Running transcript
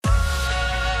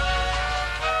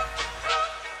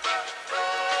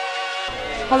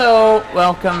Hello,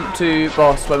 welcome to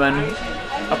Boss Women,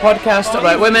 a podcast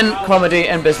about women, comedy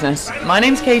and business. My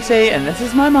name's Katie and this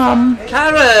is my mum,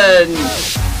 Karen!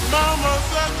 Mama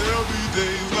said there'll be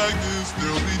days like this,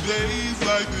 there'll be days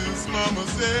like this. Mama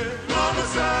said, Mama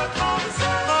said, Mama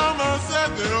said, Mama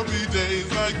said there'll be days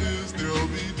like this, there'll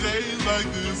be days like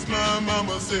this. My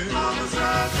mama said, Mama said,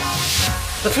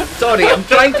 Mama said. Sorry, I'm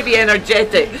trying to be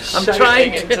energetic. I'm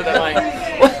trying into to... the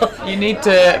mic. Well, you need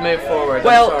to move forward.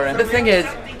 Well, I'm sorry. the thing is,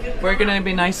 We're going to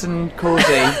be nice and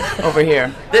cozy over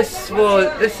here. this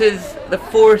is the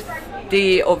fourth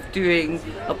day of doing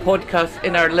a podcast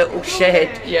in our little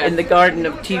shed in the garden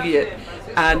of Teviot,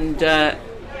 and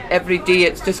every day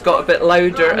it's just got a bit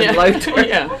louder and louder.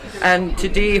 Yeah. And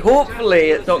today,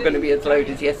 hopefully, it's not going to be as loud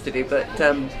as yesterday, but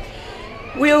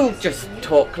we'll just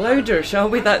talk louder, shall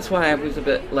we? That's why I was a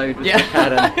bit loud with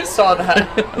Karen. I saw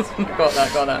that. got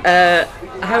that.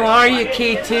 How are you,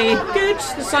 Katie? Good.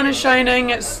 The sun is shining.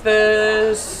 It's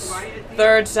the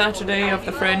third Saturday of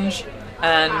the Fringe,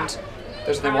 and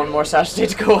there's only one more Saturday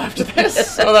to go after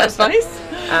this, so that's nice.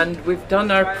 And we've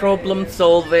done our problem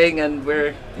solving, and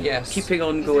we're Yes. keeping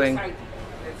on going.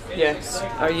 Yes.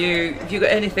 Have you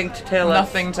got anything to tell us?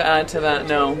 Nothing to add to that,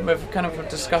 no. We've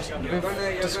described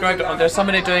it. There's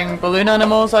somebody doing balloon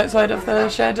animals outside of the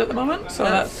shed at the moment, so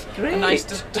that's great. a nice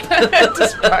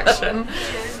distraction.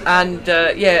 And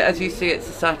as you say, it's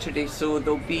a Saturday, so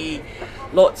there'll be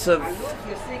lots of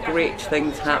great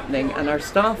things happening, and our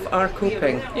staff are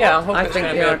coping. Yeah, I hope I it's think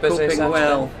going they to be are a busy coping Saturday.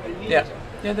 well. Yeah,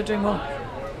 they're doing well.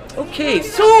 Okay,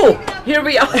 so here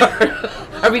we are.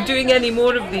 Are we doing any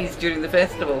more of these during the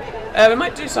festival? We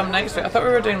might do some next week. I thought we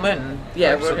were doing Lynn.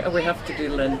 Yeah, we have to do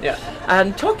Lynn. Yeah.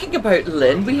 And talking about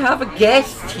Lynn, we have a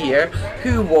guest here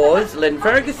who was Lynn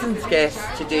Ferguson's guest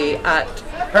today at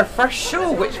her first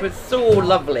show, which was so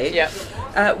lovely. Yeah.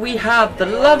 We have the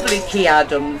lovely Kay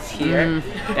Adams here,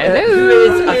 Hello. who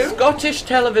is a Scottish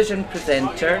television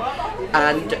presenter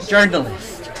and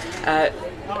journalist.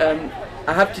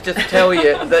 I have to just tell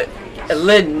you that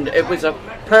Lynn, it was a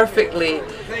perfectly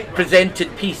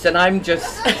presented piece, and I'm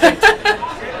just... You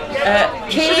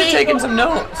should have taken some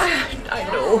notes. I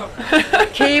know.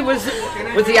 Kay was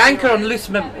the anchor on Loose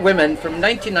Women from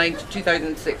 1999 to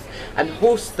 2006 and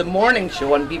hosts the morning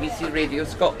show on BBC Radio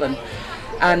Scotland.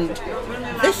 And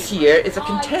this year is a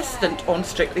contestant on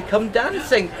Strictly Come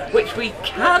Dancing, which we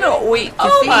cannot wait to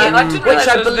see, which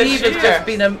I believe has just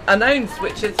been announced,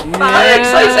 which is very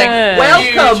exciting.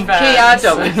 Welcome, Kay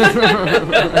Adams.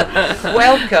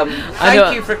 Welcome.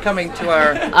 Thank you for coming to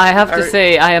our... I have to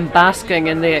say, I am basking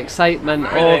in the excitement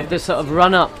of the sort of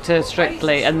run-up to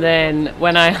Strictly, and then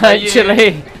when I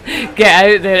actually get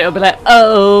out there, it'll be like,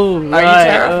 oh, right.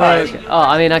 Are you terrified?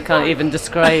 I mean, I can't even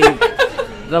describe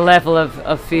the level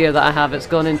of fear that I have. It's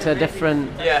gone into a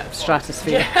different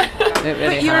stratosphere. It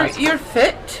really has. You're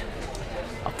fit.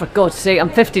 Oh, for God's sake, I'm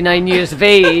 59 years of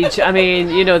age. I mean,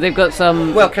 they've got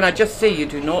some... Well, can I just say you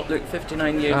do not look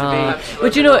 59 years of age.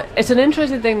 But it's an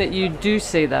interesting thing that you do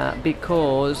say that,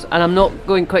 because, and I'm not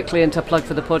going quickly into a plug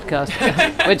for the podcast,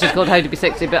 which is called How to Be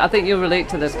 60, but I think you'll relate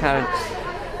to this, Karen.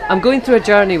 I'm going through a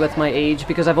journey with my age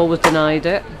because I've always denied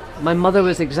it. My mother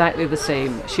was exactly the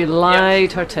same. She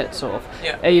lied her tits off.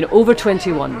 Over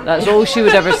 21. That's all she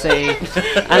would ever say.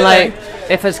 And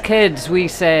if as kids we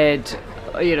said,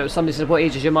 somebody said, what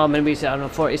age is your mum? And we said, I don't know,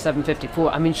 47,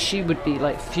 54. I mean, she would be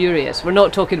furious. We're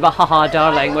not talking about, haha,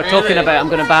 darling. We're talking about, I'm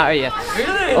going to batter you.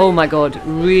 Really? Oh my God.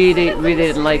 Really, really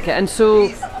didn't like it. And so...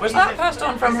 Was that passed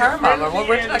on from her mum, or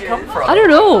where did that come from? I don't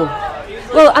know.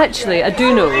 Well, actually, I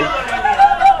do know.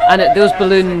 And those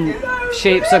balloon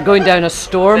shapes are going down a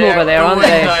storm over there, aren't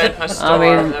they?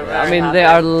 I mean, they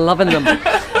are loving them.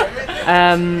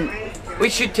 We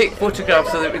should take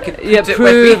photographs so that we can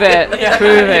prove it.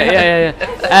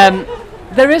 Yeah.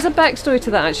 There is a backstory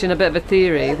to that, actually, and a bit of a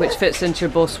theory which fits into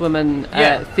your Boss Woman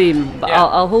theme. But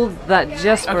I'll hold that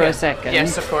just for a second.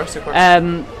 Yes, of course.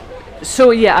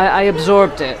 So I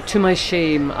absorbed it. To my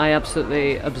shame, I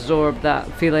absolutely absorbed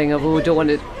that feeling of, don't want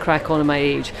to crack on at my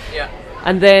age. Yeah.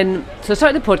 And then, so I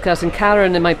started the podcast, and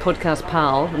Karen, and my podcast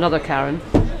pal, another Karen,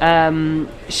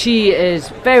 she is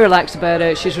very relaxed about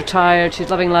it. She's retired, she's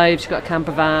loving life, she's got a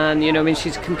camper van,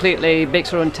 she's completely,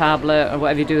 makes her own tablet, or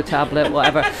whatever you do with tablet,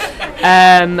 whatever.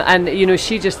 And,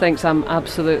 she just thinks I'm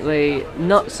absolutely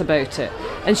nuts about it.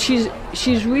 And she's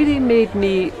really made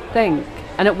me think.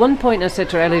 And at one point I said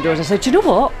to her early doors, I said, do you know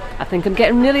what? I think I'm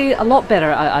getting really a lot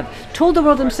better. I've told the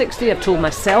world I'm 60, I've told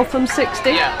myself I'm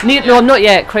 60. No, I'm not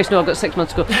yet. Christ, no, I've got 6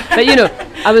 months to go. But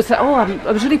I was like,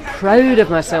 I was really proud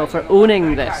of myself for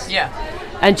owning this. Yeah.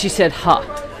 And she said,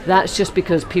 that's just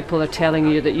because people are telling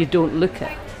you that you don't look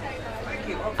it.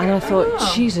 And I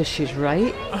thought, Jesus, she's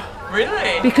right.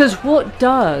 Really? Because what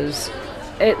does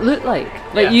it look like?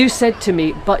 Like Yeah. you said to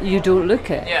me, but you don't look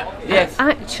it. Yeah. Yes.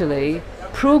 Actually,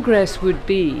 progress would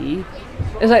be,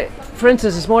 it's like, for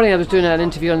instance, this morning I was doing an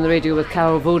interview on the radio with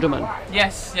Carol Voderman.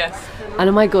 Yes. Yes. And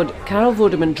oh my God, Carol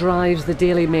Voderman drives the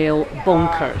Daily Mail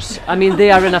bonkers. I mean,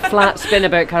 they are in a flat spin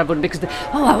about Carol Voderman because,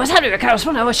 I was happy with Carol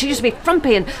Voderman. Oh, she used to be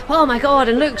frumpy, and oh my God,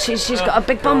 and look, she's got a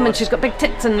big bum and she's got big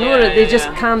tits, and they just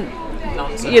can't,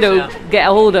 Nonsense, get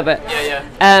a hold of it. Yeah.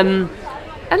 And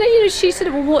then, she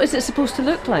said, well, what is it supposed to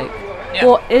look like? Yeah.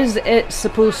 What is it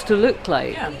supposed to look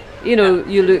like? Yeah.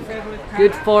 You look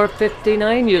good for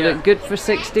 59, you Yeah. look good for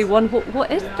 61. What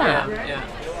is that? Yeah.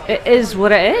 It is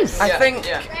what it is. I think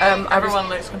everyone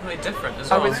looks completely different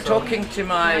as I well. was so- talking to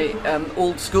my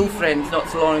old school friends not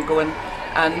so long ago,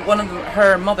 and one of them,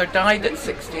 her mother died at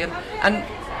 60, and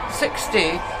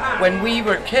 60 when we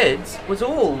were kids was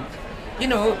old.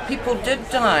 People did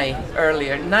die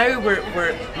earlier. Now we're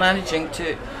managing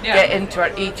to get into our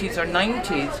 80s or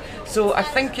 90s. So I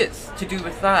think it's to do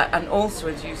with that, and also,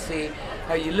 as you say,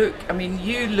 how you look. I mean,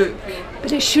 you look.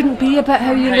 But it shouldn't be about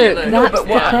how you How you look. look. No, That's but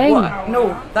the thing.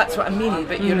 no, that's what I mean.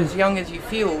 But you're as young as you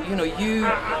feel. You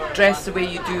dress the way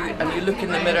you do, and you look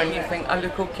in the mirror and you think, I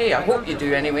look okay. I hope you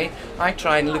do anyway. I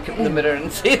try and look in the mirror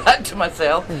and say that to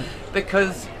myself,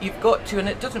 because you've got to, and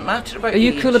it doesn't matter about Are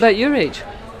you age. cool about your age?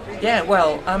 Yeah,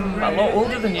 well, I'm a lot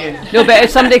older than you. No, but if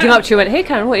somebody came up to you and went, "Hey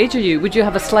Karen, what age are you?" Would you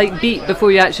have a slight beat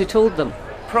before you actually told them?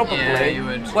 Probably. Yeah, you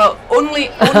would. Well, only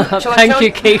shall I Thank tell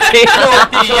you, Katie. No, shall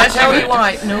I Yes, tell you you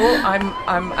why? No,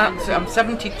 I'm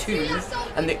 72,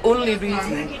 and the only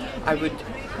reason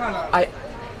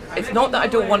it's not that I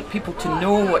don't want people to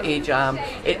know what age I am.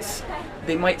 It's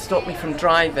they might stop me from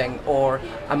driving, or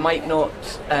I might not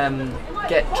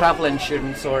get travel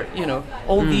insurance, or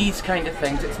all these kind of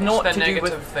things. It's not the to do negative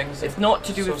with things it's not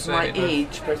to do with my associated with-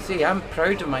 age per se. I'm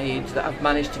proud of my age that I've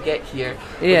managed to get here.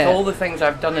 Yeah. With all the things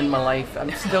I've done in my life,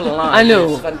 I'm still alive. I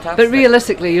know, It's fantastic. but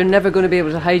realistically, you're never going to be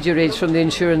able to hide your age from the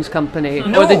insurance company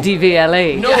No. or the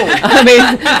DVLA. No. I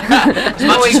mean,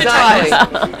 No, much as you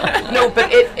exactly. No,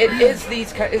 but it is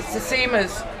these. It's the same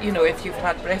as if you've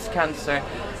had breast cancer,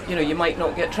 you might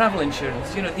not get travel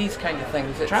insurance. These kind of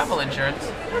things. It's, Travel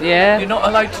insurance. yeah. You're not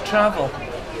allowed to travel.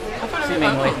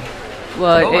 Seemingly.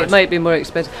 Well, Lord. it might be more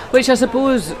expensive, which I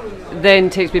suppose then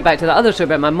takes me back to the other story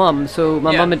about my mum. So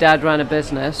my Yeah. mum and dad ran a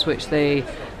business which they,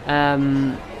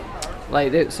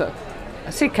 they sort of, I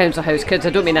say council house kids. I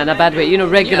don't mean that in a bad way.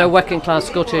 Regular Yeah. working class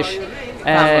Scottish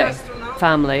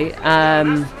family.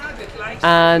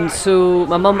 And so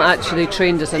my mum actually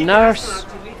trained as a nurse.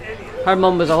 Her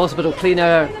mum was a hospital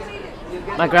cleaner.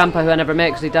 My grandpa, who I never met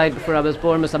because he died before I was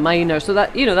born, was a miner. So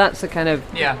that that's a kind of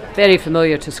Yeah. very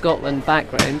familiar to Scotland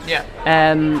background. Yeah.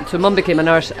 So mum became a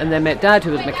nurse, and then met dad,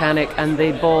 who was a mechanic, and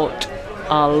they bought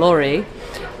a lorry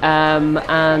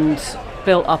and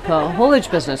built up a haulage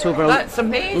business over That's a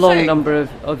amazing. long number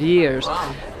of years.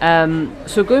 Wow.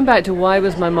 So going back to why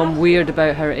was my mum weird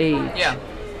about her age? Yeah.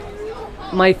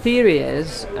 My theory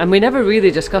is, and we never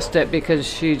really discussed it because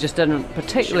she just didn't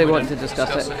particularly want to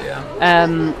discuss it,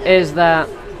 Yeah. is that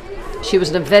she was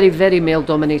in a very, very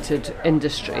male-dominated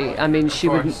industry. I mean, she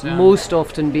course, would yeah. most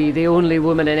often be the only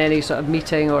woman in any sort of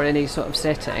meeting or any sort of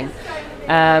setting.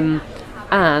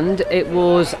 And it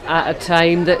was at a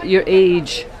time that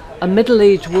a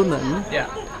middle-aged woman Yeah.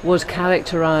 was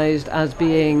characterised as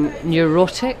being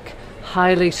neurotic,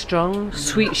 highly strung,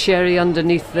 sweet sherry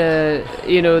underneath the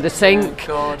sink,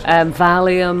 God.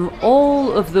 Valium,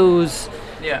 all of those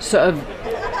Yeah. sort of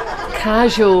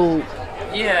casual,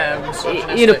 Yeah.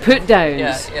 misogynistic. put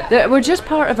downs Yeah. that were just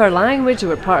part of our language, they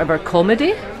were part of our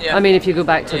comedy. Yeah. I mean, if you go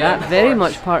back to Yeah, that, of very course.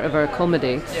 much part of our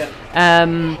comedy. Yeah.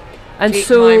 And Take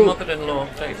so my mother-in-law.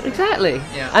 Right. exactly,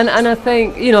 Yeah. and I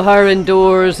think her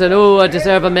indoors and I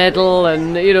deserve a medal,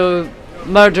 and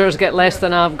murderers get less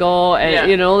than I've got, and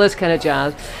Yeah. all this kind of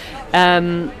jazz.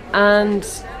 And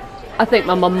I think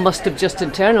my mum must have just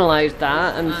internalised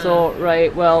that and thought,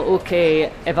 right, well, okay,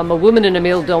 if I'm a woman in a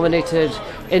male-dominated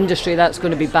industry, that's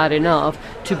going to be bad enough.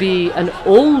 To be an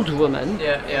old woman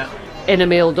Yeah. in a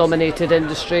male-dominated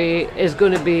industry is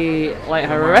going to be like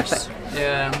horrific.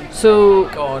 Yeah. So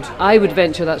God. I would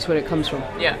venture that's where it comes from.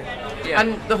 Yeah. Yeah.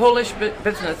 And the haulage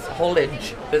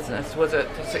business, was it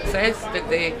a success? Did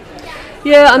they?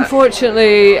 Yeah,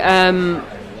 unfortunately,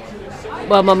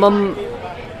 well,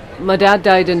 my dad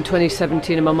died in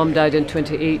 2017 and my mum died in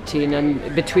 2018,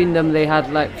 and between them they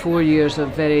had like 4 years of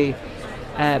very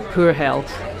poor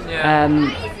health. Yeah.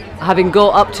 Having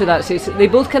got up to that stage, they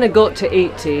both kind of got to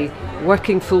 80,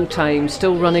 working full time,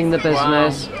 still running the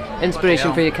business, inspiration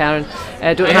hell. for you, Karen.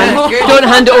 Don't Good. don't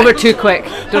hand it over too quick.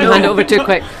 Don't hand it over too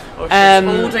quick. Oh,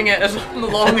 she's holding it as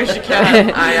long as you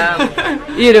can. I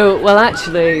am. You know, well,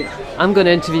 actually, I'm going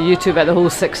to interview you two about the whole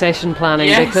succession planning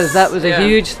Yes, because that was a yeah.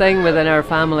 huge thing within our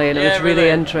family, and it Yeah, was really really.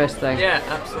 interesting. Yeah,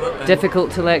 absolutely.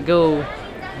 Difficult to let go.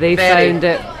 They Very. found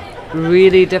it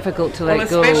really difficult to Well, let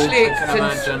go. especially I can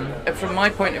since, imagine. from my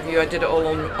point of view, I did it all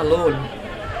alone.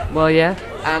 Well, yeah.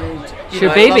 And It's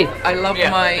your baby. I love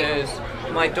Yeah, my it is.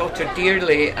 my daughter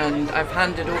dearly, and I've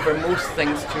handed over most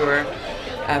things to her.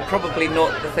 Probably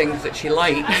not the things that she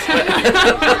likes,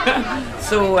 but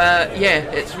so yeah,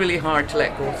 it's really hard to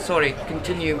let go. Sorry,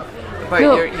 continue about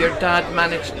No. your dad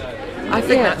managed. I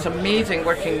think Yeah. that's amazing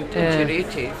working into your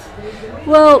 80s.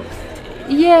 Well,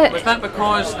 yeah. Was that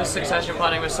because the succession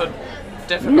planning was so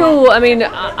difficult? No, I mean,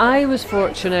 I was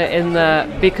fortunate in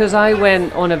that because I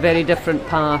went on a very different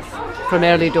path from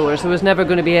early doors, there was never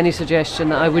going to be any suggestion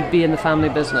that I would be in the family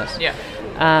business. Yeah.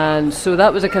 And so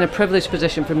that was a kind of privileged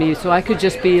position for me, so I could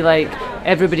just be like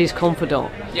everybody's confidant.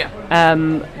 Yeah.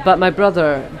 But my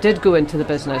brother did go into the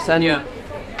business, and Yeah.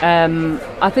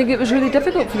 I think it was really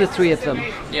difficult for the three of them.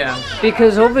 Yeah.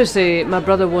 Because obviously my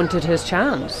brother wanted his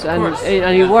chance, and course,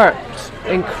 and he yeah. worked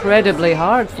incredibly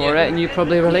hard for Yeah. it, and you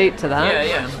probably relate to that. Yeah,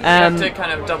 yeah. You have to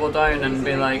kind of double down and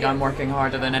be like, I'm working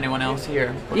harder than anyone else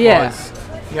here. Yeah. Because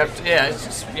you have to, yeah, it's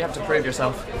just, you have to prove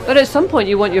yourself. But at some point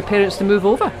you want your parents to move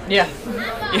over. Yeah.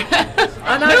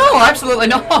 No, absolutely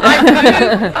not.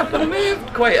 I've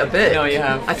moved quite a bit. No, you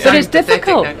have. I But sound it's pathetic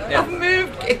difficult. now. Yeah. I've moved.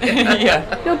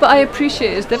 Yeah. No, but I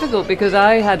appreciate it's difficult because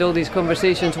I had all these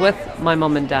conversations with my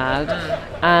mum and dad,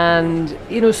 and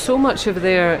you know, so much of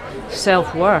their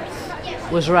self-worth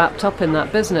was wrapped up in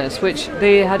that business, which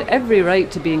they had every right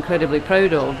to be incredibly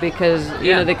proud of because you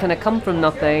Yeah. know they kind of come from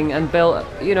nothing and built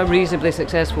you know reasonably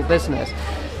successful business.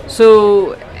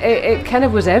 So it kind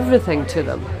of was everything to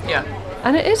them, Yeah.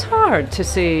 and it is hard to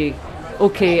say,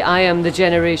 okay, I am the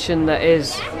generation that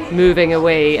is moving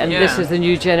away, and this Yeah. is the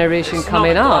new generation It's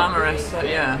coming not up. glamorous.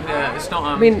 Yeah. It's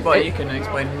not. mean, well, it- you can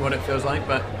explain what it feels like,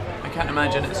 but I can't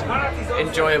imagine it's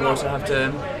enjoyable to have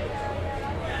to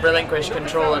relinquish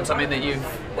control on something that you've.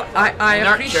 I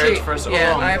nurtured appreciate for so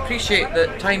yeah, long. I appreciate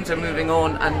that times are moving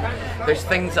on and there's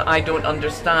things that I don't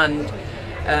understand.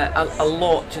 A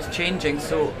lot is changing,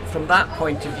 so from that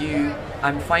point of view,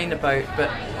 I'm fine about. But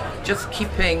just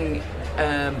keeping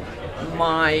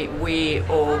my way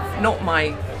of not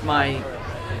my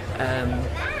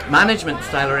management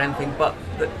style or anything, but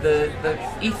the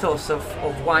ethos of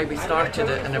why we started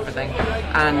it and everything,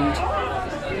 and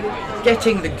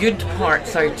getting the good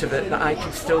parts out of it that I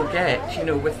can still get, you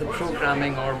know, with the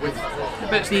programming or with The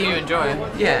bits that you enjoy.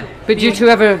 yeah. But do you two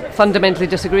ever fundamentally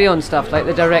disagree on stuff like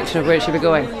the direction of where it should be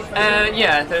going?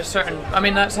 Yeah, there's certain. I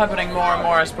mean, that's happening more and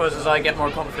more, I suppose, as I get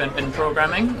more confident in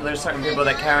programming. There's certain people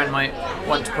that Karen might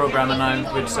want to program, and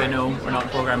I would say no, we're not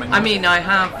programming. I mean, I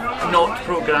have not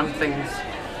programmed things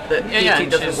that Yeah, Katie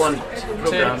and doesn't she's- want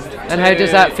programmed. And how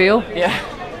does that feel? Yeah.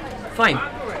 Fine.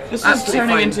 This is Absolutely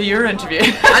turning fine. into your interview.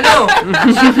 I know.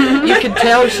 You can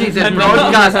tell she's in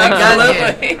broadcasting,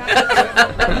 can't you?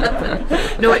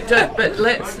 No, it does. But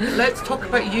let's talk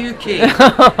about you, Kate.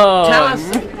 Tell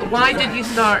us, why did you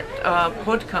start a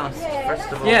podcast first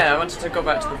of all? Yeah, I wanted to go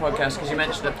back to the podcast because you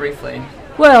mentioned it briefly.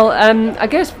 Well, I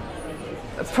guess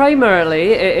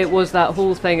primarily it was that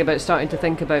whole thing about starting to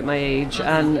think about my age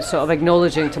and sort of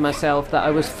acknowledging to myself that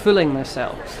I was fooling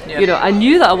myself. Yeah. You know, I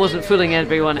knew that I wasn't fooling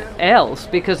everyone else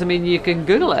because, I mean, you can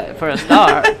Google it for a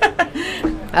start.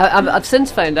 I've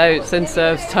since found out, since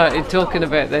I've started talking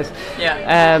about this,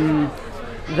 Yeah.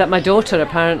 that my daughter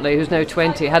apparently, who's now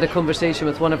 20, had a conversation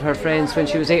with one of her friends when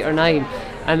she was 8 or 9,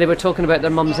 and they were talking about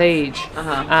their mum's age.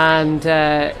 And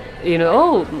you know,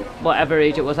 oh, whatever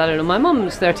age it was, I don't know, my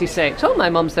mum's 36, oh, my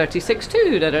mum's 36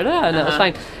 too, and that was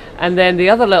fine. And then the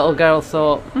other little girl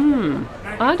thought,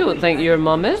 I don't think your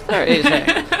mum is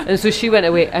 36. And so she went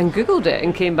away and Googled it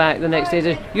and came back the next day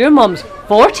and said, your mum's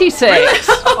 46.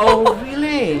 Oh,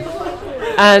 really?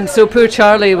 And so poor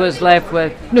Charlie was left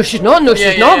with, no, she's not, no,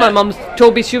 she's Yeah, not. yeah. My mum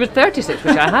told me she was 36,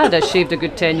 which I had. I shaved a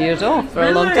good 10 years off for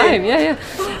a long Really? time.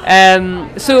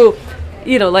 Yeah. So,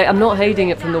 you know, like, I'm not hiding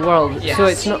it from the world. Yes. So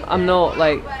it's not, I'm not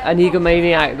like an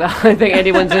egomaniac that I think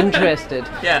anyone's interested.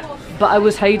 Yeah. But I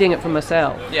was hiding it from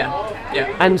myself. Yeah.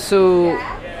 Yeah. And so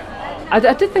I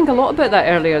did think a lot about that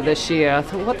earlier this year. I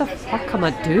thought, what the fuck am I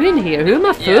doing here? Who am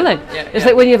I fooling? yeah, It's yeah.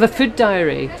 like when you have a food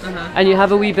diary and you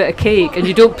have a wee bit of cake and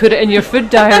you don't put it in your food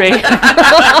diary.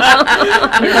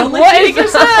 What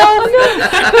is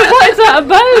that? What is that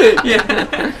about?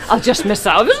 Yeah. I'll just miss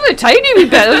that. It was a tiny wee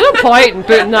bit. There's no point in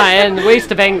putting that in.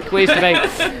 Waste of ink, waste of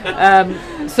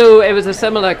ink. So it was a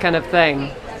similar kind of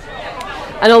thing.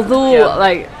 And although Yeah.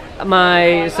 like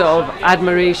my sort of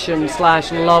admiration /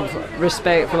 love,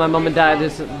 respect for my mum and dad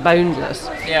is boundless.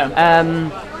 Yeah.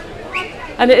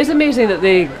 And it is amazing that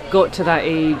they got to that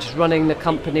age running the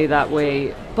company that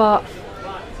way. But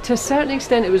to a certain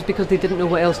extent, it was because they didn't know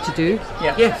what else to do.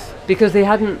 Yeah. Yes. Because they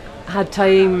hadn't had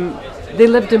time. They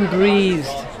lived and breathed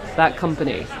that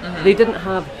company. They didn't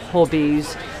have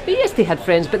hobbies. But yes, they had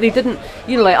friends, but they didn't,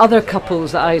 like other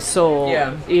couples that I saw,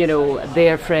 Yeah.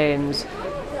 their friends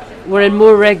were in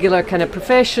more regular kind of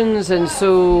professions, and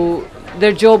so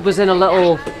their job was in a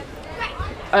little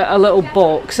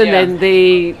box, and Yeah. then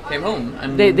they Came home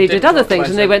and did other work things, twice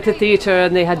and they a- went to theatre,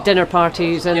 and they had dinner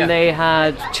parties, and Yeah. they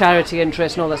had charity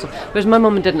interests and all that stuff. Whereas my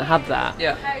mum didn't have that.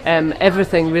 Yeah.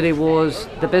 Everything really was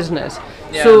the business.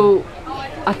 Yeah. So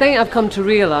I think I've come to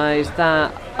realise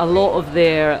that a lot of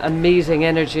their amazing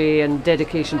energy and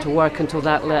dedication to work until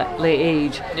that late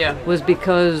age Yeah. was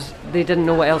because they didn't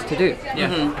know what else to do. Yeah.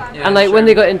 Yeah, And like when sure.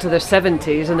 they got into their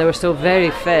 70s and they were still very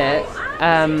fit,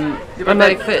 They were and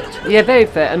very fit. yeah, very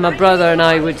fit. And my brother and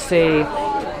I would say,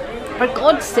 for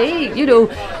God's sake,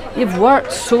 you've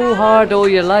worked so hard all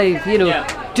your life, Yeah.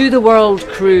 do the world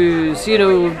cruise,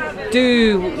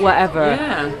 do whatever.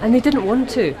 Yeah. And they didn't want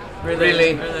to.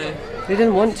 Really? They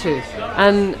didn't want to.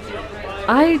 And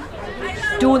I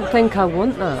don't think I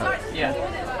want that. Yeah.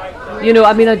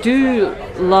 I do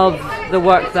love the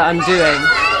work that I'm doing.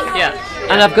 Yeah.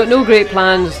 And I've got no great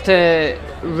plans to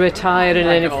retire in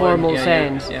any Like, formal yeah,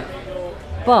 sense. Yeah.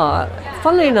 But,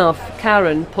 funnily enough,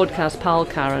 Karen, podcast pal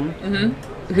Karen,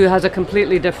 who has a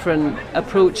completely different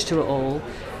approach to it all,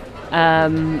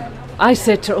 I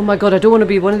said to her, oh my God, I don't want to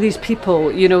be one of these people,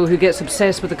 who gets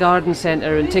obsessed with the garden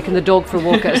centre and taking the dog for a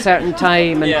walk at a certain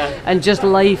time and, Yeah. and just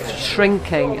life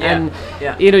shrinking Yeah, and,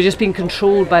 yeah. just being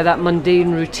controlled by that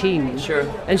mundane routine. Sure.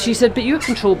 And she said, but you're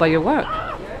controlled by your work.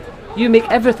 You make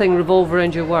everything revolve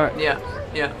around your work. Yeah.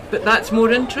 Yeah. But that's more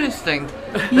interesting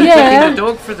than Yeah. taking the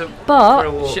dog for a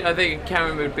But, walk. I think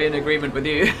Karen would be in agreement with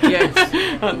you.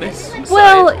 Yes. On this.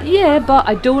 well, side. yeah, but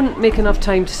I don't make enough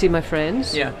time to see my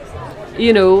friends. Yeah.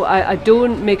 I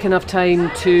don't make enough time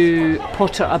to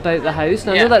potter about the house.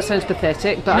 Now, I Yeah. know that sounds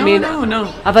pathetic, but I No, mean,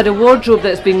 no. I've had a wardrobe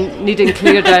that's been needing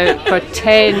cleared out for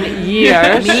 10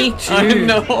 years. Me too. I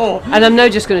know. And I'm now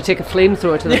just going to take a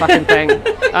flamethrower to the fucking thing.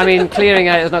 I mean, clearing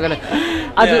out is not going to...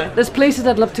 Yeah. There's places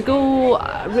I'd love to go.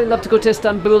 I'd really love to go to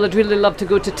Istanbul. I'd really love to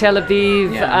go to Tel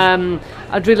Aviv. Yeah.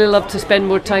 I'd really love to spend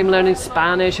more time learning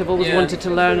Spanish. I've always Yeah. wanted to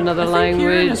learn another I think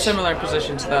you're in a language. similar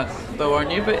position to that, though,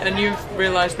 aren't you? And you've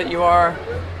realised that you are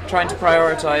trying to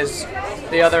prioritise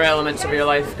the other elements of your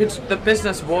life. Because the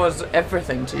business was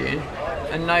everything to you,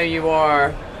 and now you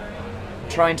are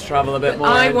trying to travel a bit more.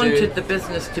 I and wanted the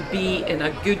business to be in a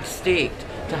good state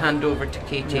to hand over to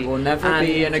Katie. It will never And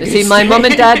be in a You good see, my state. mum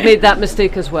and dad made that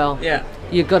mistake as well. Yeah.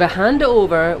 You've got to hand it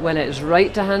over when it's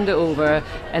right to hand it over,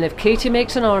 and if Katie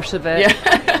makes an arse of it,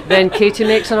 then Katie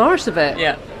makes an arse of it.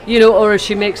 Yeah. Or if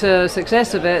she makes a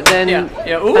success of it, then Yeah.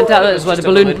 Yeah. Ooh, fantastic. that That's was why the just a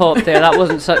balloon balloon. popped there. That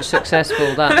wasn't such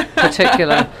successful, that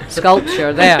particular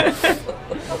sculpture there.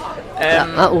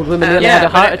 That old woman nearly had a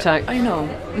heart attack. I know.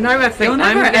 now I think You'll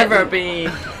never I'm ever be.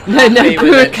 No, happy with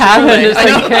poor it. Karen is I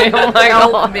know. thinking, oh my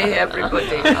Help God. me,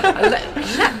 everybody.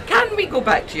 Can we go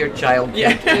back to your childhood?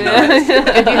 Yeah.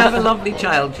 Did you have a lovely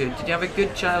childhood? Did you have a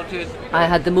good childhood? I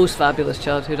had the most fabulous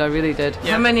childhood, I really did.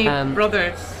 How many Um,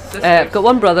 brothers, sisters? I've got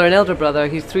one brother, an elder brother.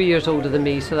 He's 3 years older than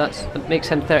me, so that makes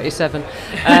him 37.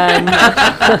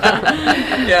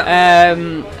 Yeah.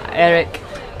 Eric.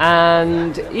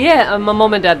 And my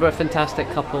mum and dad were a fantastic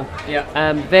couple.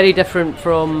 Yeah. Very different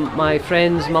from my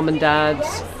friends' mum and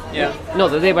dads. Yeah.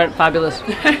 Not that they weren't fabulous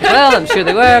as well, I'm sure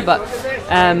they were, but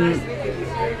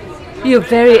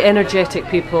very energetic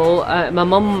people. My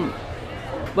mum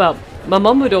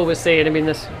would always say, and I mean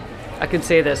this, I can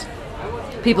say this,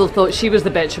 people thought she was the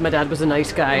bitch and my dad was a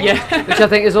nice guy. Yeah. Which I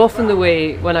think is often the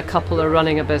way when a couple are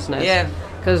running a business. Yeah.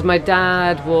 Because my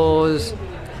dad was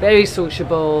very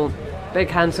sociable, big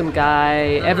handsome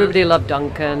guy, everybody loved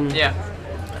Duncan. Yeah.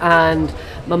 And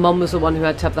my mum was the one who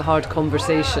had to have the hard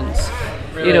conversations.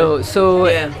 Really? So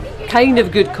Yeah. kind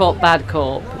of good cop, bad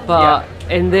cop, but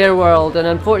in their world, and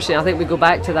unfortunately I think we go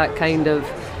back to that kind of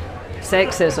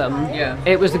sexism. Yeah.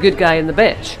 It was the good guy and the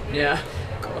bitch. Yeah.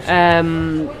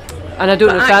 And I don't know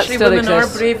But if that actually, still women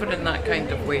exists. are braver in that kind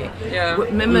of way. Yeah.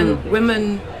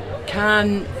 Women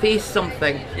can face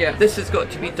something. Yeah. This has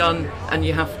got to be done, and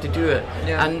you have to do it.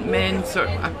 Yeah. And men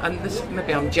and this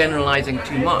maybe I'm generalising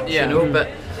too much, Yeah. but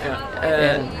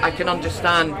Yeah. I can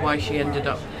understand why she ended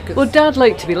up. 'cause- Well, Dad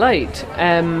liked to be liked,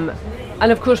 and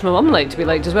of course my mum liked to be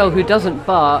liked as well. Who doesn't?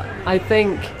 But I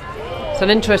think it's an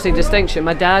interesting distinction.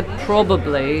 My dad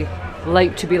probably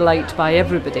liked to be liked by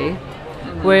everybody,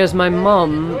 whereas my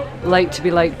mum liked to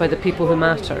be liked by the people who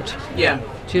mattered. Yeah.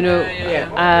 Do you know? Yeah.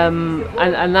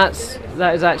 And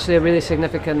that is actually a really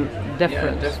significant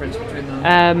difference. Yeah, difference between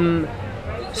them.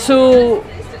 So,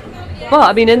 but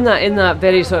I mean, in that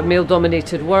very sort of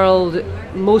male-dominated world,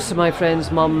 most of my friends'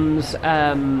 mums,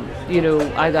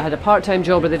 either had a part-time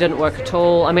job or they didn't work at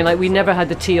all. I mean, like, we never had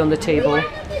the tea on the table.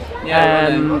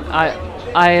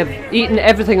 I have eaten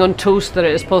everything on toast that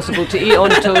it is possible to eat on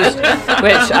toast,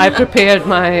 which I prepared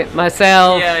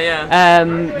myself.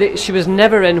 She was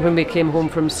never in when we came home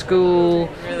from school.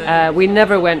 Really? We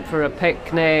never went for a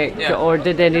picnic or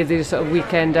did any of these sort of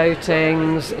weekend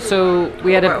outings. So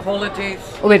we had holidays.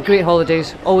 Oh, we had great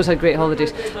holidays. Always had great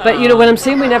holidays. But when I'm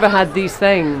saying we never had these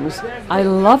things, I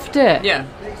loved it. Yeah.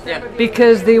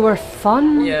 Because they were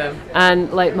fun. Yeah.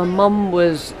 And like my mum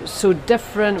was so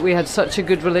different. We had such a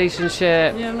good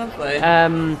relationship. Yeah, lovely.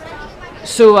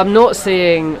 So I'm not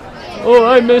saying, oh,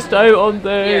 I missed out on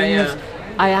things.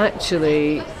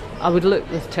 Yeah. I would look,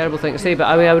 it's a terrible thing to say, but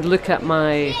I would look at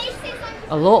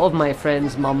a lot of my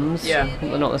friends' mums. Yeah.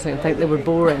 They're not the same. I think they were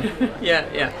boring.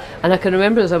 Yeah. And I can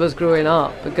remember as I was growing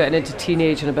up, getting into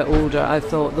teenage and a bit older, I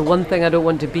thought the one thing I don't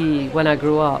want to be when I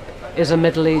grow up is a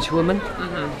middle-aged woman.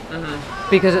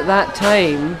 Because at that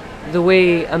time, the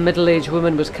way a middle-aged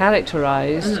woman was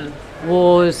characterised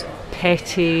was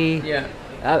petty,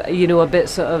 a bit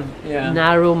sort of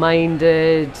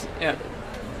narrow-minded,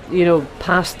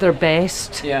 past their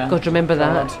best. Yeah. God, remember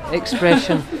God. that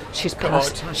expression? She's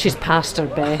past her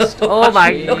best. Oh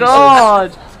my Jesus.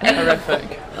 God!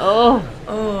 Horrific. Oh,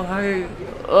 how...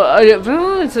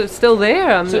 it's still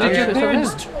there. So did your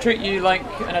parents treat you like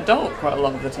an adult quite a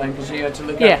lot of the time because you had to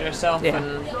look after yourself? Yeah.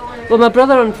 And Well, my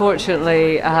brother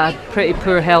unfortunately had pretty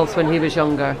poor health when he was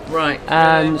younger. right.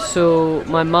 And so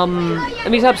my mum, I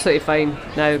mean, he's absolutely fine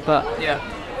now, but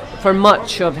for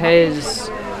much of his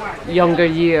younger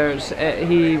years,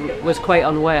 he was quite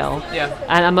unwell. Yeah.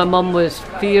 And my mum was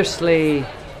fiercely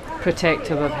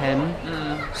protective of him.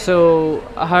 So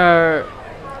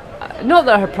not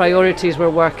that her priorities were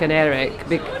work and Eric,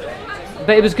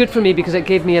 but it was good for me because it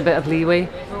gave me a bit of leeway.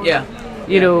 Yeah.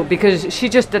 Because she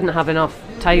just didn't have enough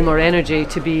time or energy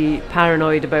to be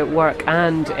paranoid about work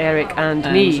and Eric and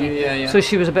me. You, So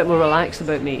she was a bit more relaxed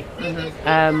about me.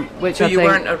 Which So I you think,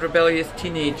 weren't a rebellious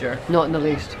teenager? not in the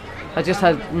least. I just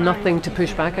had nothing to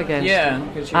push back against. Yeah,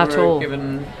 because you At were all.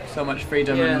 given so much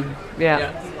freedom. Yeah. And,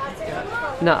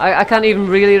 Yeah. No, I can't even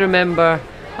really remember.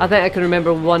 I think I can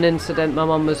remember one incident. My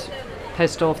mum was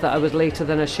pissed off that I was later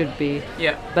than I should be.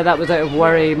 Yeah. But that was out of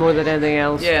worry more than anything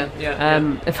else. Yeah.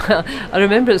 I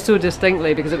remember it so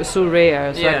distinctly because it was so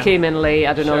rare. So I Yeah. came in late.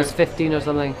 I don't know, I was Sure. 15 or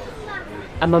something.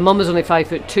 And my mum was only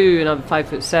 5'2" and I'm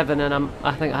 5'7", and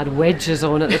I think I had wedges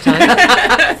on at the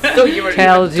time. So you were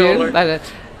Tells even you. taller.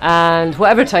 And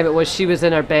whatever time it was, she was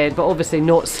in her bed, but obviously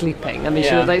not sleeping. I mean, she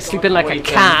Yeah. was like sleeping like Waiting. a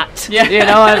cat. Yeah.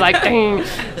 I was like, ding.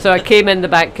 So I came in the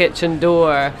back kitchen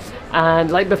door, and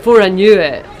like before I knew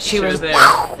it, she was there.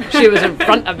 she was in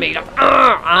front of me, like,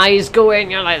 eyes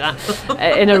going, like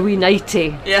that, in her wee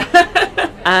nightie. Yeah.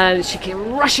 And she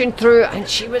came rushing through, and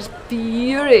she was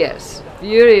furious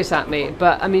at me.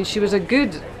 But I mean, she was a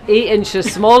good 8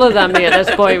 inches smaller than me at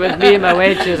this point with me and my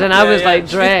wedges, and I was like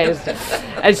dressed.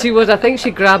 And I think she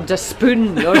grabbed a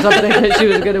spoon or something that she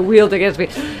was going to wield against me.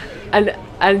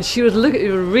 And she was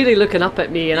really looking up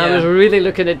at me, and I was really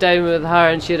looking it down with her,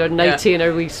 and she had her nightie and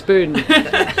her wee spoon.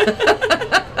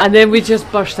 And then we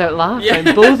just burst out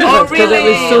laughing, both of us, because it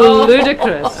was so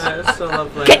ludicrous. That's so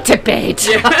lovely. Get to bed!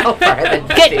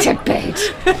 Get to bed!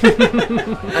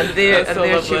 And there she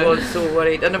lovely. was, so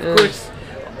worried. And of course,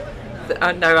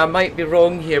 now I might be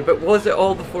wrong here, but was it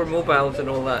all before mobiles and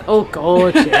all that? Oh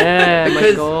God, yeah,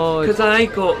 my God. Because I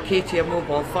got Katie a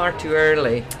mobile far too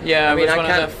early. Yeah, I mean, was I one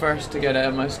can't- of the first to get it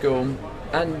at my school.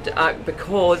 And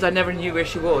because I never knew where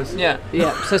she was. Yeah.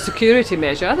 Yeah, it's a security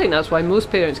measure. I think that's why most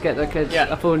parents get their kids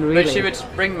a phone, really. But she would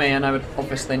ring me and I would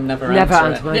obviously never Never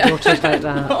answer answer it. my daughters like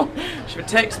that. No. She would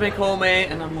text me, call me,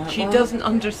 and I'm like, She "Oh." doesn't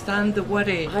understand the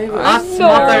worry. I was Us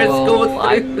mothers go through.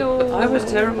 I know. I was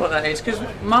terrible at that age because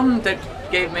Mum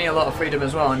gave me a lot of freedom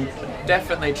as well, and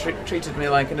definitely treated me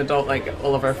like an adult, like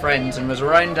all of her friends, and was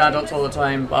around adults all the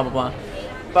time, blah blah blah.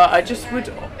 But I just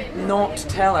would not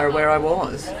tell her where I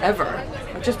was ever.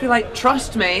 I'd just be like,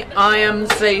 "Trust me, I am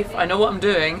safe. I know what I'm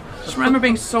doing." Just remember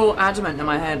being so adamant in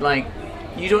my head, like,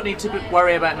 "You don't need to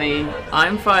worry about me.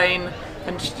 I'm fine."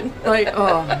 And just like,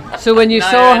 oh. So when you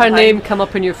No, saw her I- name come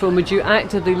up on your phone, would you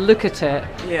actively look at it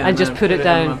Yeah, and just no, put it on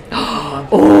down? my- Mama.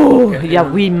 Oh, Okay. yeah,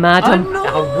 wee madam.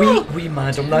 Wee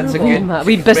madam, that's a Wee good ma-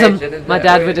 wee bism, expression, isn't my it?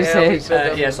 dad would have Yeah, wee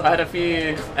said. bism. Yeah, so I had a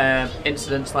few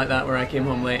incidents like that where I came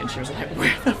home late and she was like,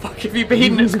 "Where the fuck have you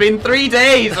been? It's been 3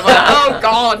 days." I'm like, "Oh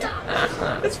God,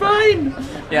 it's fine."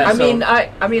 Yeah,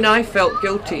 I mean, I felt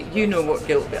guilty. You know what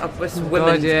guilt? This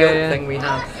women's yeah, guilt yeah. thing we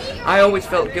have. I always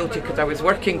felt guilty because I was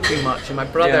working too much, and my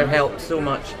brother Yeah. helped so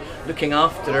much looking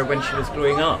after her when she was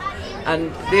growing up.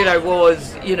 And there I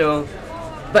was, you know.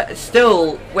 But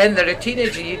still, when they're a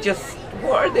teenager, you just,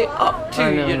 what are they up to?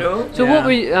 I know. You know. So Yeah. what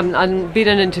were you, I'm being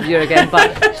an interviewer again,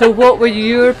 but so what were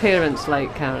your parents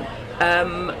like, Karen?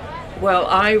 Well,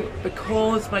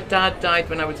 because my dad died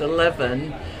when I was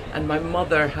 11, and my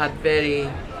mother had very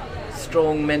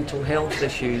strong mental health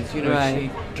issues. You know,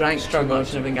 Right. she drank too much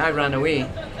and everything. I ran away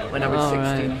when I was Oh,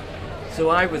 16, right. so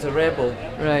I was a rebel.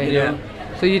 Right. Yeah.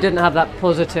 So you didn't have that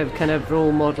positive kind of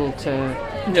role model to.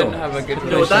 didn't have a good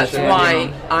No, that's relationship, why you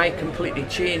know. I completely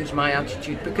changed my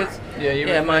attitude because Yeah, you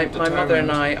were my quite mother and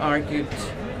determined. I argued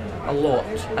a lot,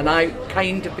 and I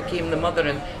kind of became the mother,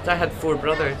 and I had 4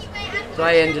 brothers, so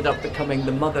I ended up becoming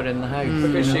the mother in the house.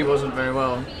 Because you she know. wasn't very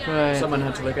well. Right. Someone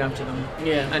had to look after them.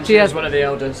 Yeah. And She she was had- one of the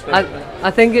eldest. I, But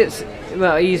I think it's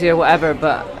well easy or whatever,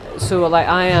 but so like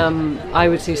I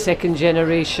would say second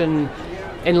generation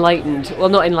enlightened. Well,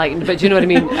 not enlightened, but do you know what I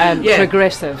mean? Yeah.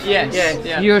 Progressive. yes, Yeah.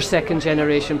 yeah. You're second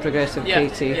generation progressive, Yeah,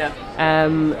 Katie. yeah.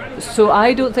 So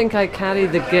I don't think I carry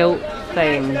the guilt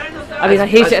thing. I mean, I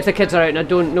hate it if the kids are out and I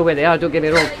don't know where they are. Don't get me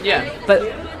wrong. Yeah. But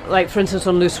like, for instance,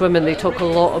 on Loose Women, they talk a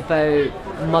lot about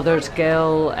mother's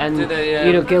guilt and Do they, yeah.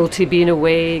 you know, guilty being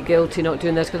away, guilty not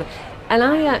doing this. And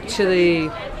I actually,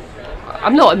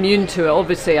 I'm not immune to it.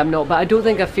 Obviously, I'm not. But I don't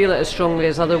think I feel it as strongly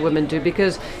as other women do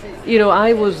because, you know, I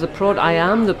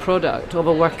am the product of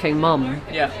a working mum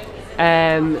Yeah.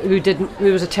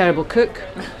 who was a terrible cook.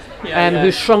 Yeah,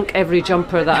 Who shrunk every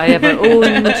jumper that I ever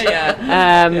owned.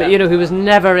 yeah. You know, who was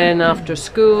never in after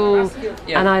school,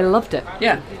 Yeah. and I loved it.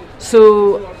 Yeah.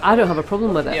 So I don't have a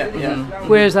problem with it. Yeah. Yeah.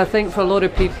 Whereas I think for a lot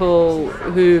of people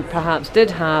who perhaps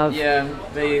did have Yeah.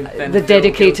 They then the feel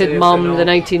dedicated guilty mum, for the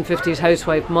not- 1950s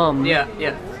housewife mum, Yeah.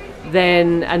 Yeah.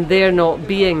 then and they're not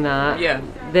being that, Yeah.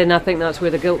 then I think that's where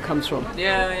the guilt comes from.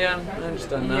 Yeah. Yeah. I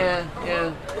understand that. Yeah, yeah.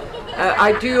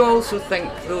 I do also think,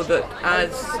 though, that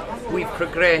as we've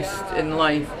progressed in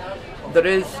life, there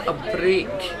is a break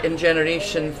in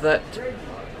generations that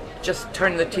just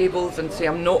turn the tables and say,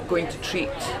 I'm not going to treat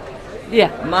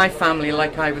Yeah, my family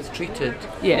like I was treated.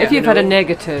 yeah. If you've you had a know?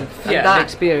 negative Yeah.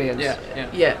 experience, Yeah. Yeah.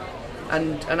 Yeah.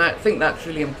 And I think that's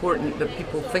really important that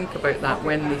people think about that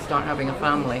when they start having a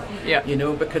family. Yeah. You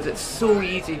know, because it's so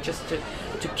easy just to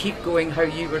keep going how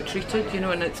you were treated, you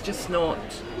know, and it's just not,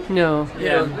 no, you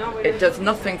Yeah. know, it does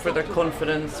nothing for their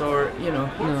confidence or, you know,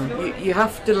 you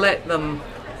have to let them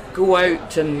go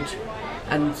out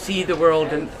and see the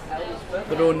world in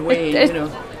their own way, you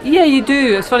know. Yeah, you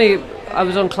do. It's funny. I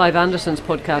was on Clive Anderson's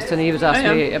podcast and he was asking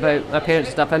Oh, me about my parents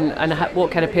and stuff and what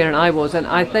kind of parent I was, and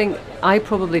I think I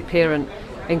probably parent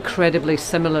incredibly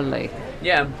similarly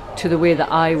Yeah. to the way that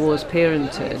I was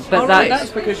parented. But All that's right.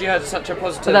 That's because you had such a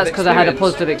positive. But that's 'cause I had a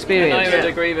positive And experience. I would Yeah.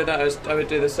 agree with that. I would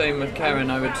do the same with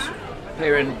Karen. I would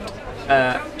parent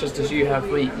just as you have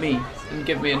me and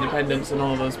give me independence and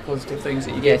all those positive things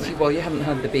that you Yes, give me. well, you haven't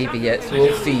had the baby yet, so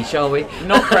we'll see, shall we?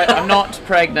 I'm not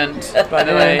pregnant, by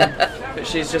the way, but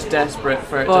she's just desperate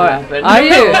for it to Or- happen. Are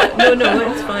you?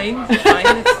 No, it's fine. It's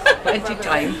fine. It's plenty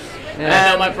time.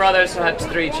 No, my brothers had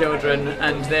 3 children,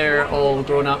 and they're all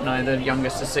grown up now. The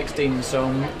youngest is 16, so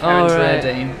Karen's right.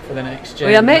 ready for the next gen.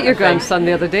 well, I met your think. grandson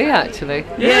the other day actually.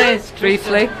 Yes,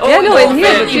 Briefly. Oh, yeah, no, in here.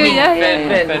 Finn, did you you? mean Yeah, Finn.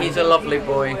 yeah, yeah. Ben, he's a lovely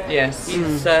boy. Yes.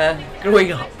 He's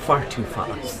growing up far too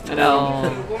fast. I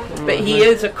know. Oh, But he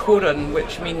is a Coran,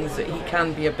 which means that he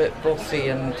can be a bit bossy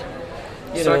and,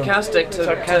 you know, Sarcastic to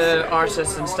sarcastic.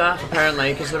 artists and staff,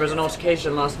 apparently, because there was an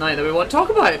altercation last night that we won't talk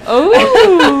about.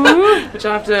 oh. Which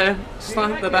I have to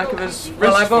slap the back of his wrist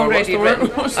Well, I've for. What's already the word?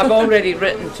 written. I've already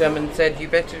written to him and said you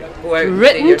better go out. And say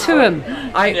Written your- to him.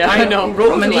 I know.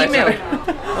 Wrote him an Wrote a email letter.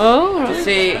 Oh. to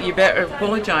say you better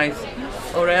apologise,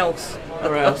 or else.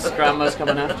 Or else grandma's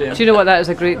coming after you. Do you know what? That is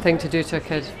a great thing to do to a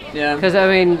kid. Yeah. Because I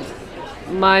mean,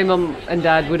 my mum and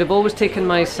dad would have always taken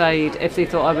my side if they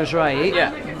thought I was right,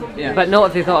 Yeah. Yeah. but not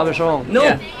if they thought I was wrong. No.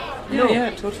 Yeah. No. Yeah,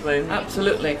 totally.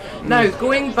 Absolutely. Now,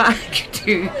 going back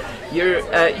to your,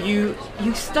 you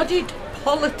studied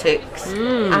politics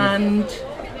and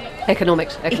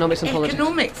Economics and politics.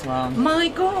 economics. Wow. My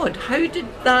God, how did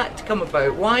that come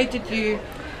about? Why did you?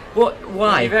 What?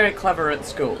 Why? You're very clever at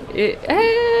school. Not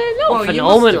Well, you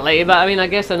phenomenally, but I mean, I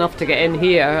guess enough to get in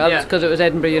here. Yeah. Because it was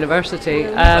Edinburgh University.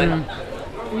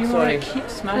 You Sorry. keep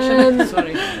smashing it.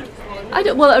 Sorry.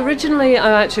 Well, originally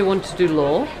I actually wanted to do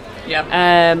law. Yeah.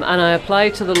 And I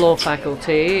applied to the law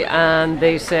faculty, and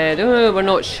they said, "Oh, we're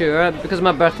not sure." Because of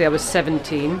my birthday, I was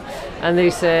 17, and they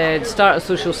said, "Start a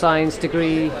social science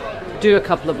degree, do a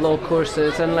couple of law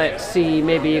courses, and let's see,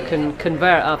 maybe you can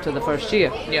convert after the first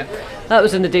year." Yeah. That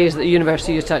was in the days that the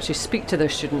university used to actually speak to their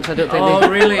students. I don't think Oh,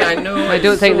 really? I know. I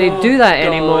don't think they do that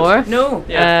anymore. No.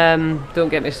 Yeah. Don't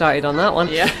get me started on that one.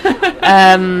 Yeah.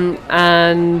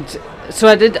 And so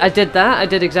I did that. I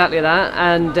did exactly that.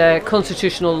 And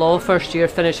constitutional law, first year,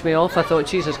 finished me off. I thought,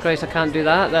 Jesus Christ, I can't do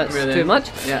that. That's Really? too much.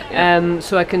 Yeah.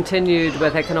 So I continued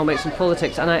with economics and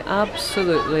politics, and I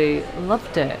absolutely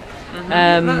loved it.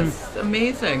 That's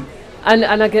amazing. And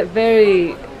I get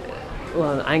very,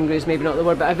 well, angry is maybe not the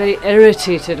word, but I'm very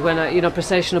irritated when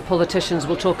processional politicians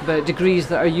will talk about degrees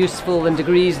that are useful and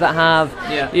degrees that have,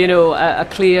 Yeah. a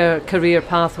clear career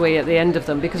pathway at the end of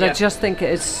them, because I Yeah. just think it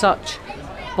is such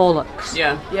bollocks.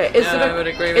 Yeah. Yeah, I would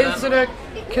agree with is that. there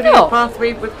a career No.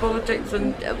 pathway with politics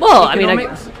and Well,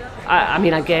 economics? I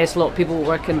mean, I guess a lot of people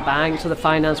work in banks or the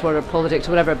finance world or politics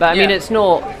or whatever, but I mean, Yeah. it's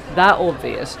not that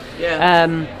obvious. Yeah.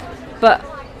 But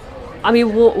I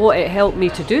mean, what it helped me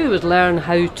to do was learn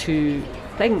how to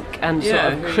think and Yeah, sort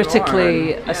who of you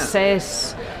critically are, yeah.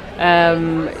 assess,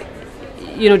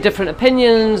 different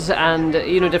opinions and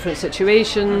different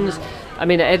situations. I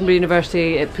mean, at Edinburgh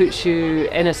University, it puts you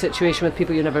in a situation with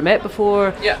people you never met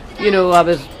before. Yeah. I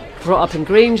was brought up in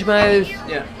Grangemouth,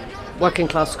 Yeah. working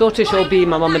class Scottish, albeit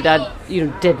my mum and dad,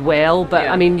 did well. But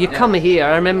Yeah, I mean, you yeah. come here.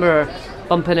 I remember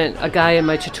bumping into a guy in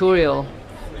my tutorial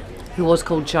who was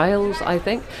called Giles, I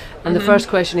think. And the first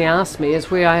question he asked me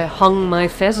is where I hung my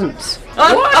pheasants.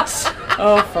 What?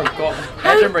 Oh, for God.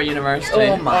 Edinburgh University.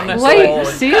 Oh my Honestly. Quite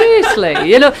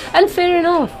seriously, and fair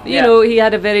enough. Yeah. He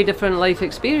had a very different life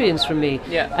experience from me.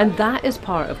 Yeah. And that is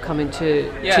part of coming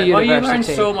to Yeah, to well,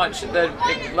 university. you learn so much. The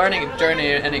learning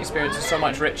journey and experience is so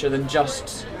much richer than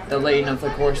just the lane of the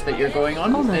course that you're going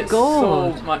on. Oh my it's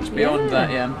God. so much beyond Yeah.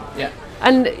 that. Yeah, yeah,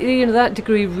 And that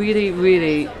degree really,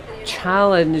 really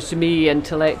challenged me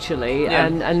intellectually Yeah.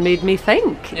 and made me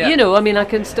think. Yeah. I mean, I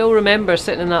can still remember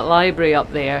sitting in that library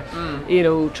up there,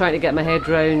 trying to get my head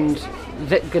round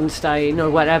Wittgenstein or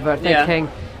whatever, Yeah. thinking,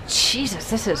 Jesus,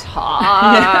 this is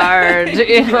hard.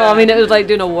 I mean, it was like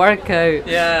doing a workout.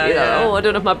 Yeah, yeah. Oh, I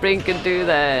don't know if my brain can do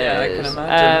this. Yeah, I can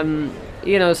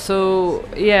imagine. So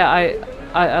yeah,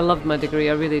 I loved my degree.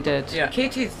 I really did. yeah.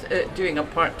 Katie's doing a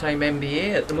part-time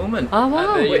MBA at the moment. Oh At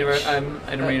wow. the Which-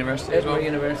 Edinburgh University as well.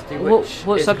 Edinburgh University, What- which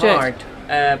what is subject?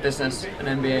 hard. Business and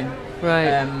MBA.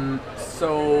 Right.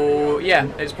 So yeah,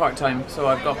 it's part time. So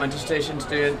I've got my dissertation to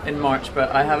do in March,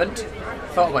 but I haven't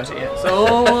thought about it yet.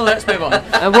 So let's move on.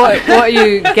 And what are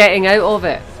you getting out of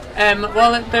it?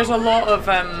 Well, there's a lot of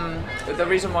the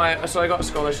reason why. So I got a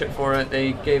scholarship for it.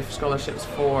 They gave scholarships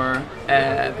for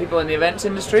people in the events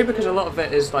industry because a lot of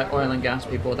it is like oil and gas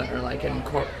people that are like in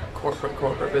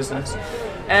corporate business.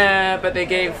 But they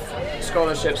gave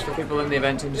scholarships for people in the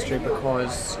events industry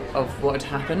because of what had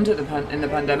happened at in the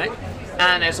pandemic.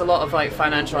 And it's a lot of like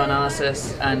financial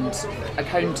analysis and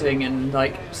accounting and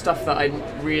like stuff that I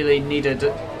really needed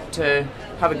to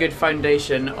have a good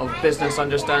foundation of business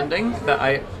understanding that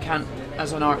I can't,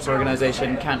 as an arts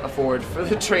organisation, can't afford for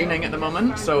the training at the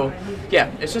moment. So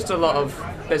yeah, it's just a lot of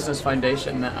business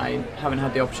foundation that I haven't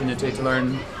had the opportunity to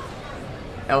learn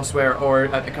elsewhere or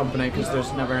at the company because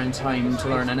there's never in time to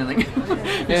learn anything. You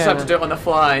just have to do it on the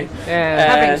fly.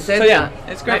 Yeah. Having said so yeah, that,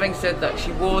 it's great. Having said that,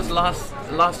 she was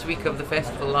last week of the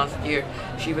festival last year.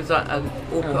 She was at an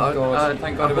God.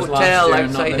 Thank God it was last hotel year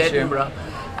and not outside this year. Edinburgh,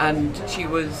 and she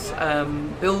was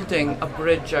building a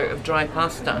bridge out of dry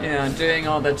pasta. Yeah, doing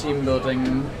all the team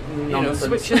building nonsense.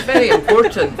 Which is very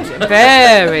important.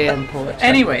 Very important.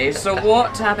 Anyway, so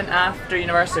what happened after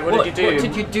university? What did you do? What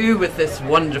did you do with this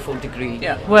wonderful degree?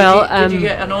 Yeah. Well, Did you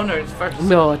get an honours first?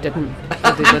 no, I didn't.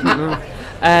 I didn't. No.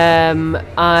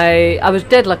 I was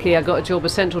dead lucky. I got a job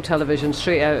with Central Television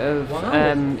straight out of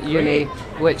Wow, uni,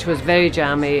 which was very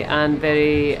jammy and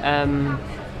very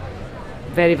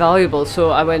very valuable. So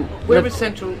I went. Where lived- was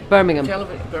Central Birmingham.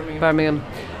 Television? Birmingham.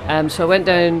 So I went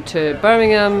down to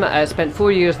Birmingham. I spent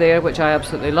 4 years there, which I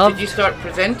absolutely loved. Did you start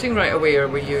presenting right away, or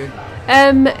were you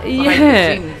Yeah.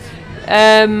 behind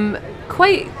the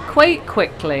scenes? Quite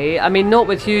quickly. I mean, not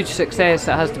with huge success,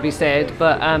 it has to be said,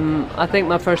 but I think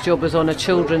my first job was on a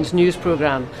children's news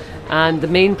programme, and the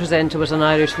main presenter was an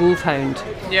Irish wolfhound.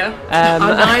 Yeah. An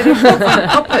Irish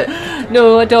puppet.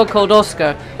 No, a dog called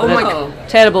Oscar. Oh with my a God.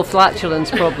 Terrible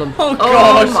flatulence problem. Oh Oh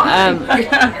God!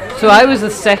 my. So I was the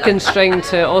second string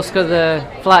to Oscar the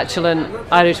flatulent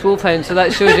Irish Wolfhound, so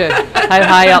that shows you how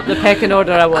high up the pecking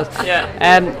order I was.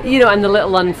 Yeah. You know, and the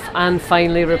little Anne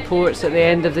Finlay reports at the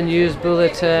end of the news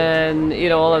bulletin, you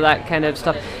know, all of that kind of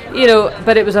stuff. You know,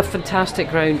 but it was a fantastic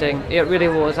grounding. It really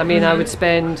was. I mean, I would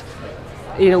spend,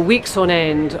 you know, weeks on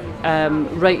end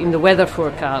writing the weather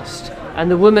forecast. And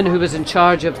the woman who was in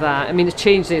charge of that, I mean, it's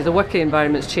changed. The working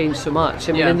environment's changed so much.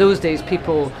 I mean, Yeah. in those days,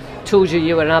 people told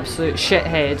you were an absolute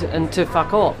shithead and to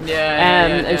fuck off.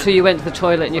 Yeah. And so you went to the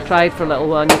toilet and you cried for a little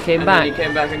while and you came And back. then you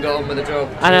came back and got on with the job.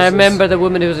 And I Jesus. remember the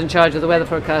woman who was in charge of the weather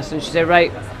forecast, and she said, right,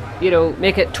 you know,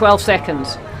 make it 12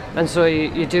 seconds. And so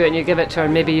you do it and you give it to her,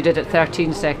 and maybe you did it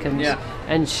 13 seconds. Yeah.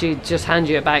 And she'd just hand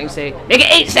you it back and say, make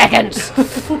it 8 seconds.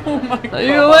 Oh my God. And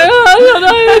you're like, oh, I don't know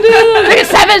how to do that. Make it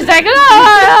 7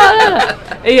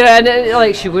 seconds. You know, and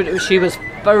like she was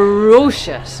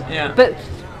ferocious. Yeah. But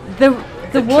there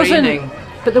wasn't. training.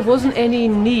 But there wasn't any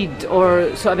need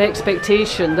or sort of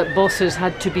expectation that bosses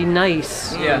had to be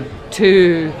nice Yeah.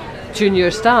 to junior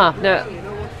staff. Now,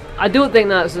 I don't think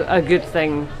that's a good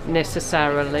thing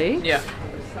necessarily, Yeah.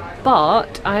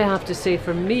 but I have to say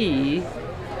for me,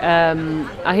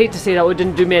 I hate to say that it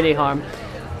didn't do me any harm,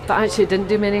 but actually it didn't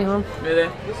do me any harm. Really?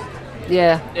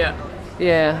 Yeah, Yeah.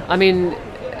 yeah. I mean,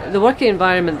 the working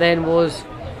environment then was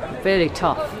very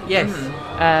tough. Yes.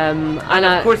 And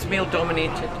Of course, male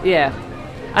dominated. yeah.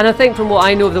 And I think from what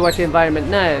I know of the working environment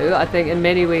now, I think in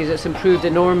many ways it's improved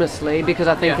enormously because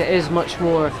I think Yeah. it is much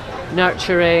more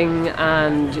nurturing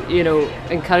and, you know,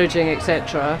 encouraging,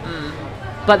 etc.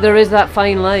 But there is that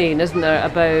fine line, isn't there,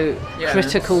 about Yeah,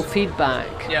 critical it's- feedback.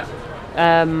 Yeah.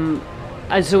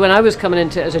 And so when I was coming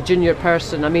into it as a junior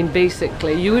person, I mean,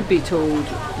 basically, you would be told,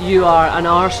 you are an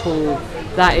arsehole,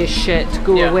 that is shit,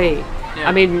 go Yeah. away. Yeah.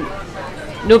 I mean,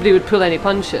 nobody would pull any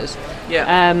punches.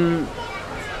 Yeah.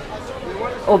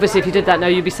 Obviously, if you did that now,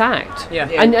 you'd be sacked. Yeah.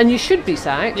 Yeah. And you should be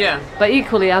sacked. Yeah. But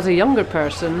equally, as a younger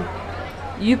person,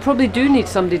 you probably do need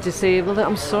somebody to say, well,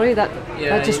 I'm sorry, that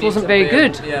Yeah, just you need wasn't to very be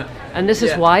good. able- yeah. And this is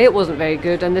Yeah. why it wasn't very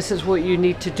good, and this is what you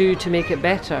need to do to make it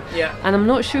better. Yeah. And I'm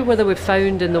not sure whether we've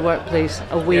found in the workplace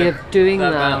a way Yeah. of doing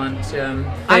that that. balance. Yeah.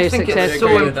 I very think it's successful.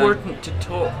 so Agree with that. important to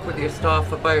talk with your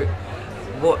staff about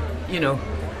what, you know,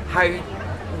 how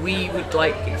we would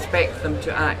expect them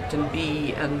to act and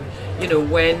be, and, you know,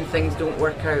 when things don't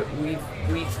work out, we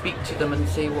speak to them and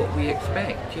say what we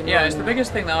expect, you know. Yeah, it's the and-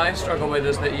 biggest thing that I struggle with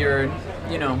is that you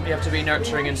have to be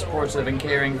nurturing and supportive and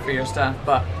caring for your staff,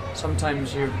 but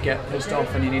sometimes you get pissed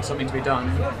off and you need something to be done.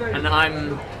 And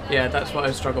that's what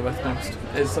I struggle with most.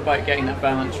 It's about getting that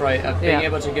balance right, of being Yeah.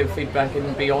 able to give feedback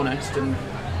and be honest and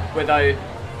without,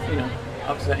 you know,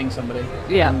 upsetting somebody.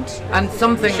 Yeah. And We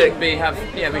something shouldn't that,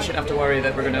 we shouldn't have to worry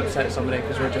that we're going to upset somebody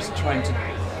because we're just trying to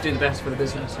do the best for the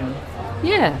business, you know.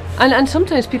 Yeah. And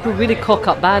sometimes people really cock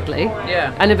up badly.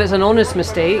 Yeah. And if it's an honest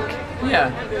mistake,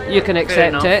 Yeah. you can fair accept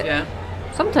enough, it. yeah.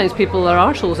 Sometimes people are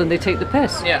arseholes and they take the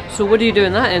piss. Yeah. So what do you do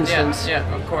in that Yeah, instance? yeah,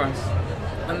 of course.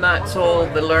 And that's all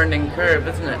the learning curve,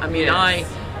 isn't it? I mean, Yes. I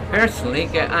personally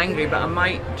get angry, but I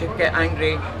might just get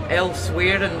angry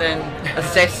elsewhere and then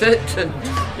assess it and,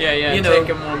 Yeah, you know, take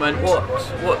a moment.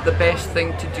 what the best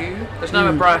thing to do. There's now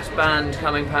a brass band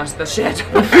coming past the shed.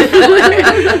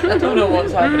 I don't know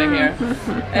what's happening here.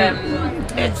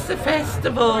 It's the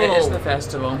festival. It is the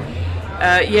festival.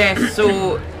 Yes,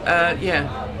 so,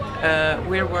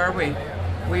 where were we?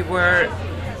 We were,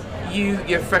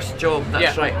 your first job,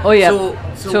 that's Yeah. right. Oh yeah.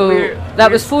 So that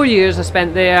was 4 years I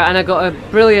spent there, and I got a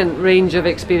brilliant range of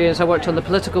experience. I worked on the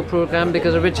political programme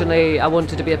because originally I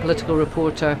wanted to be a political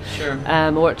reporter. Sure. I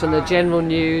worked on the general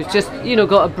news. Just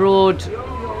got a broad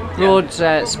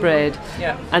spread.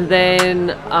 Yeah. And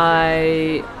then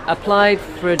I applied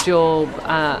for a job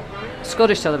at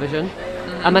Scottish Television.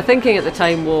 And my thinking at the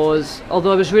time was,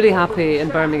 although I was really happy in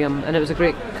Birmingham and it was a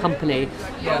great company,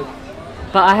 Yeah.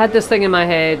 but I had this thing in my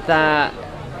head that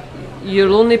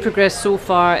you'll only progress so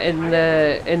far in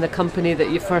the company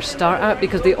that you first start at,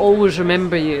 because they always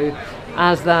remember you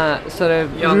as that sort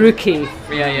of Young. rookie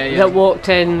Yeah. that walked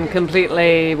in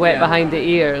completely wet Yeah. behind the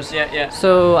ears. Yeah.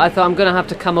 So I thought I'm going to have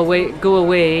to go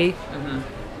away,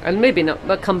 and maybe not,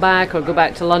 but come back or go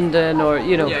back to London or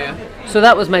Yeah. So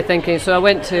that was my thinking. So I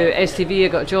went to STV, I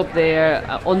got a job there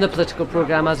on the political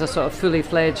programme as a sort of fully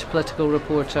fledged political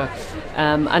reporter.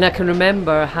 And I can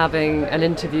remember having an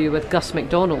interview with Gus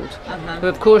MacDonald, who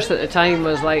of course at the time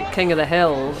was like king of the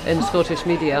hill in Scottish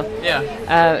media. Yeah.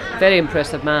 Very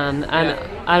impressive man. And Yeah.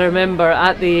 I remember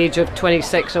at the age of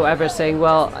 26 or whatever saying,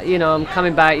 well, I'm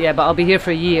coming back, but I'll be here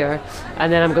for a year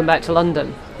and then I'm going back to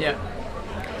London. Yeah.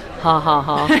 ha ha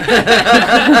ha.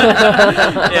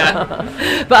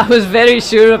 Yeah. But I was very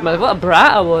sure of myself. What a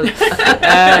brat I was.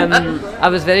 I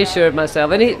was very sure of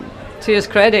myself. And he, to his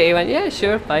credit, he went, yeah,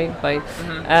 sure, fine.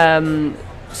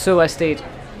 So I stayed.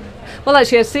 Well,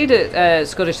 actually, I stayed at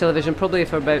Scottish Television probably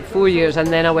for about 4 years, and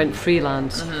then I went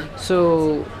freelance.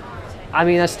 So, I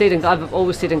mean, I've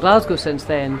always stayed in Glasgow since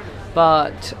then,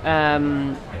 but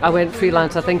I went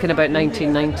freelance, I think, in about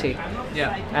 1990.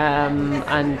 Yeah.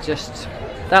 And just,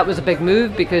 that was a big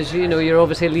move because, you know, you're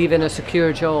obviously leaving a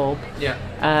secure job,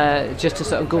 just to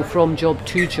sort of go from job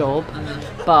to job.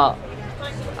 But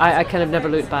I kind of never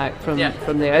looked back from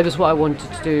there. It was what I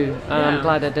wanted to do, and I'm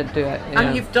glad I did do it.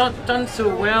 And you've done so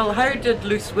well. How did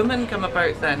Loose Women come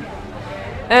about then?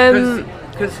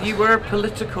 Because you were a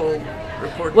political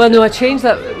reporter. Well, no, I changed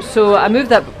that. So I moved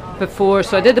that before.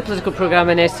 So I did the political programme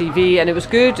in STV, and it was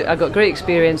good. I got great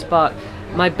experience, but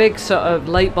my big sort of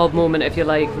light bulb moment, if you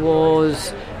like,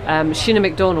 was Sheena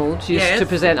MacDonald used to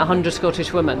present 100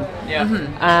 Scottish Women. Yeah.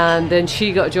 And then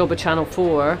she got a job at Channel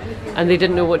 4, and they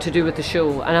didn't know what to do with the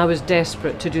show. And I was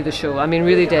desperate to do the show. I mean,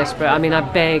 really desperate. I mean, I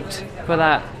begged for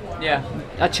that,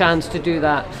 a chance to do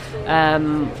that,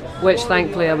 which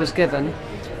thankfully I was given.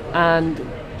 And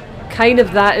kind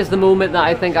of that is the moment that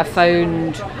I think I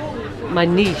found my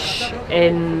niche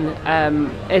in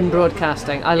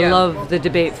broadcasting. I love the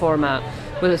debate format.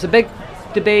 Well, it's a big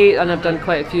debate, and I've done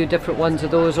quite a few different ones of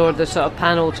those, or the sort of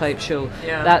panel type show.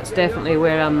 That's definitely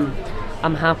where I'm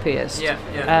happiest.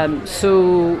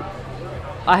 So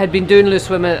I had been doing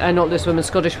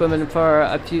Scottish Women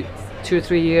for 2 or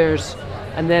 3 years,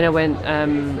 and then I went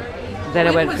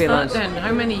freelance. That then?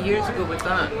 How many years ago was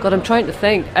that? God, I'm trying to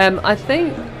think. I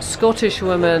think Scottish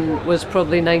Women was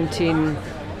probably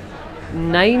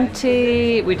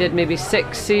 1990. We did maybe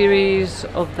 6 series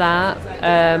of that.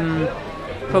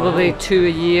 Probably 2 a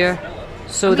year,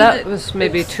 so that was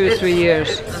maybe 2 or 3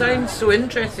 years. It sounds so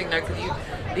interesting now because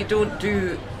they don't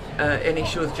do any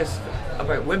shows just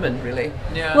about women, really.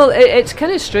 Yeah. Well, it's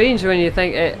kind of strange when you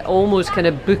think it almost kind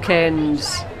of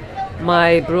bookends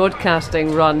my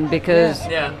broadcasting run, because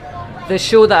the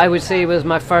show that I would say was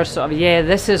my first sort of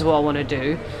this is what I want to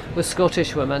do was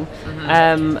Scottish Women,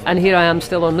 and here I am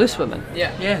still on Loose Women.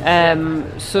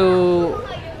 So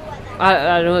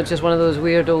I don't know, it's just one of those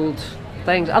weird old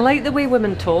things. I like the way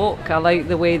women talk. I like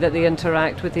the way that they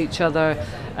interact with each other.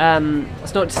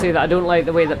 It's not to say that I don't like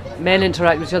the way that men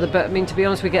interact with each other, but I mean, to be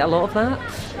honest, we get a lot of that.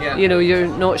 You know, you're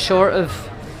not short of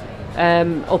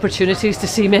opportunities to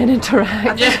see men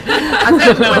interact. I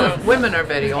think women are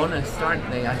very honest, aren't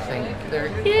they? I think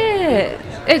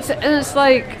it's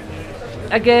like,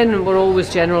 again, we're always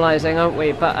generalising, aren't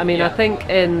we? But I mean, I think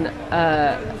in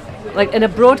a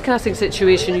broadcasting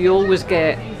situation, you always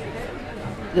get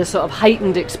this sort of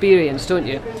heightened experience, don't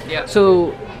you?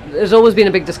 So there's always been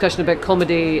a big discussion about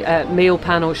comedy, male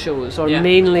panel shows, or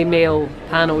mainly male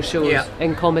panel shows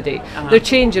in comedy. They're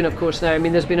changing, of course, now. I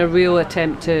mean, there's been a real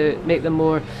attempt to make them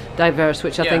more diverse,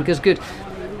 which I think is good.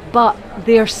 But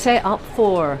they're set up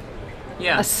for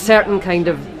a certain kind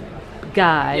of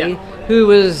guy who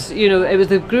was, you know, it was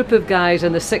the group of guys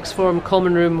in the sixth form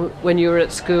common room when you were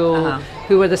at school,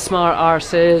 who were the smart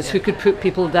arses, who could put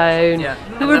people down,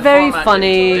 who were very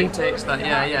funny. Dictates that.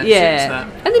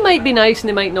 And they might be nice and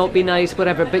they might not be nice,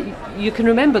 whatever, but you can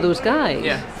remember those guys,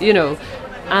 you know.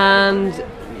 And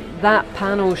that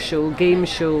panel show, game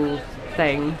show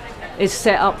thing is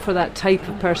set up for that type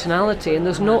of personality, and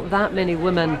there's not that many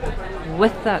women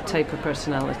with that type of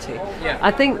personality.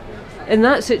 I think in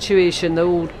that situation, the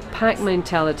old pack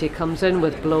mentality comes in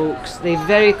with blokes. They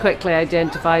very quickly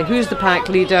identify who's the pack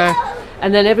leader,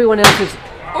 and then everyone else is,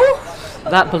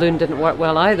 that balloon didn't work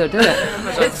well either, did it?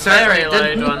 It's a very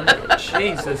loud one.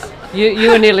 Jesus.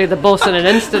 You were nearly the boss in an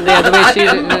instant there, the way she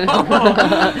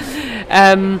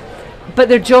but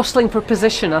they're jostling for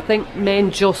position. I think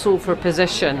men jostle for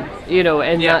position, you know,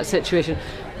 in that situation.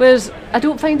 Whereas I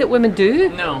don't find that women do.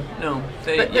 No.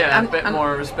 A bit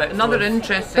more respectful. Another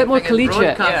interesting bit more thing collegiate.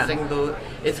 in broadcasting, though,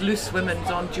 is Loose Women's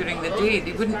on during the day.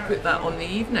 They wouldn't put that on the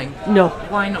evening. No.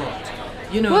 Why not?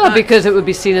 You know. Well, because it would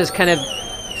be seen as kind of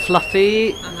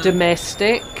fluffy,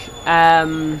 domestic.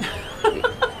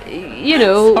 You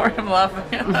know. Sorry, I'm laughing.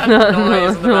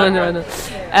 No.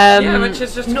 Which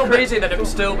is just crazy that it would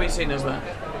still be seen as that.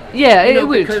 Yeah, it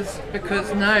would.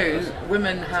 Because now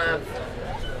women have,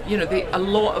 you know, a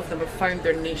lot of them have found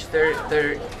their niche.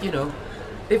 They're you know,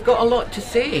 they've got a lot to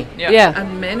say.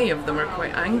 And many of them are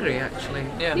quite angry, actually.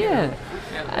 And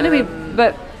I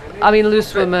mean,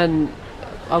 Loose Women,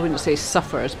 I wouldn't say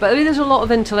suffers, but I mean, there's a lot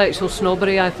of intellectual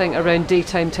snobbery, I think, around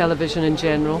daytime television in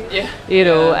general. You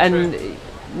know, and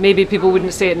maybe people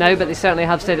wouldn't say it now, but they certainly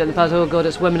have said it in the past. Oh God,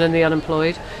 it's women and the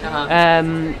unemployed.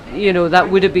 You know, that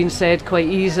would have been said quite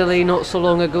easily not so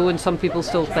long ago, and some people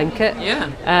still think it.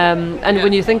 And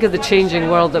when you think of the changing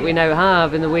world that we now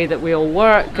have, in the way that we all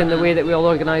work and the way that we all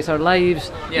organise our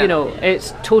lives, you know,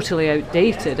 it's totally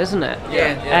outdated, isn't it?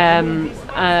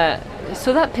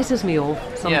 So that pisses me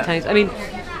off sometimes. I mean,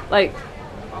 like,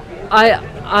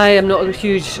 I am not a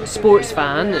huge sports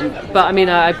fan, but I mean,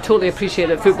 I totally appreciate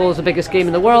that football is the biggest game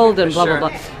in the world and blah, blah,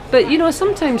 blah. But, you know, I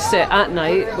sometimes sit at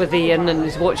night with Ian and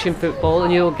he's watching football,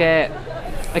 and you'll get,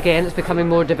 again, it's becoming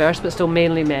more diverse, but still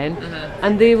mainly men,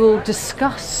 and they will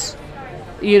discuss,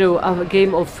 you know, a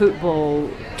game of football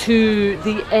to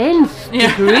the nth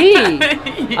degree.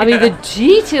 I mean, the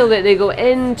detail that they go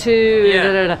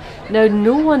into. Now,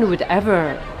 no one would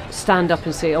ever stand up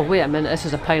and say, oh, wait a minute, this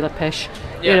is a pile of pish.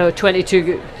 You know,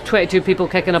 22 people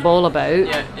kicking a ball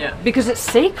about. Because it's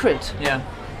sacred.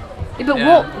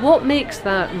 But what makes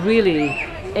that really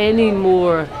any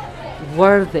more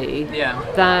worthy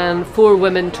than 4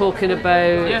 women talking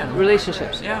about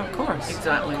relationships? Of course.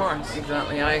 Exactly. Of course.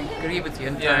 Exactly. I agree with you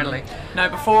entirely. Now,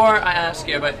 before I ask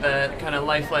you about the kind of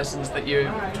life lessons that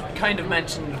you kind of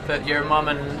mentioned that your mum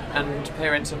and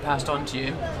parents have passed on to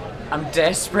you, I'm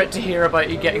desperate to hear about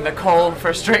you getting the call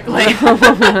for Strictly.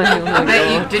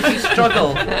 Did you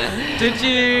struggle? Did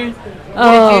you?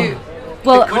 Well,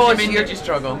 what do you mean, did you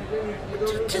struggle?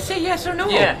 To say yes or no?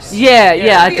 Yes. Yeah,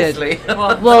 I did. Obviously.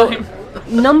 Well,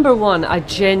 number one, I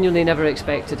genuinely never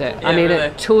expected it. I mean, really?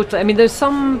 it totally. I mean, there's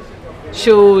some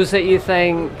shows that you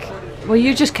think, well,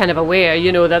 you're just kind of aware,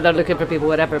 you know, that they're looking for people,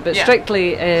 whatever. But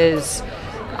Strictly is.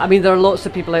 I mean, there are lots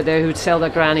of people out there who'd sell their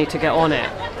granny to get on it.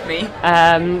 Me? You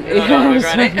know,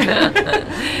 granny.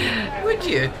 Would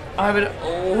you? I would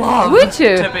love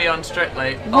to be on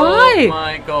Strictly. Why? Oh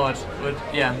my God.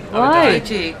 Why?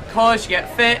 Because you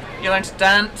get fit, you learn to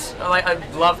dance. I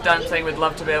love dancing, would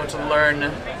love to be able to learn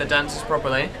the dances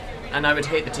properly. And I would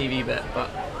hate the TV bit, but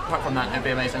apart from that, it'd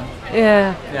be amazing.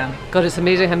 Yeah. God, it's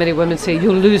amazing how many women say,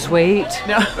 you'll lose weight.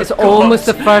 No, it's almost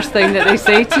the first thing that they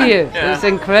say to you. It's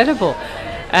incredible.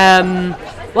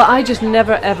 Well, I just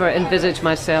never ever envisaged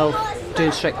myself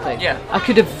doing Strictly. Yeah. I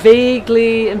could have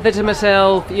vaguely envisioned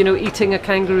myself, you know, eating a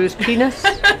kangaroo's penis.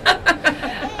 You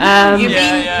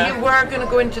were going to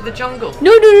go into the jungle?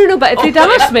 No. But if they'd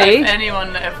asked me,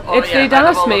 if they'd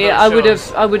asked me, I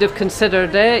would have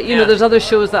considered it. You know, there's other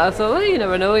shows that I thought, well, you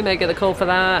never know, we might get a call for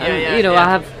that. And I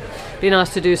have been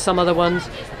asked to do some other ones,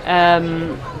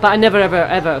 but I never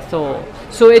ever thought.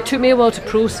 So it took me a while to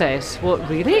process. What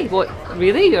really?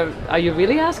 Are you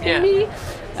really asking me?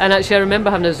 And actually, I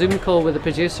remember having a Zoom call with the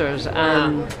producers,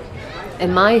 and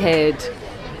in my head,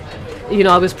 you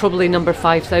know, I was probably number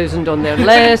 5,000 on their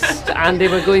list, and they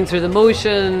were going through the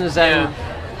motions,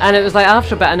 and it was like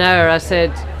after about an hour, I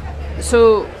said,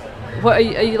 "So, what are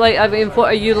you like? I mean, what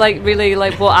are you like? Really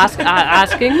like? What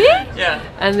asking me?"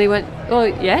 And they went, "Oh,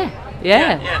 yeah."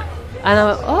 And I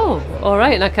went, "Oh, all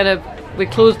right." And we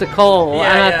closed the call,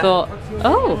 and I thought,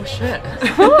 "Oh shit!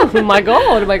 Oh my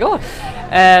god!"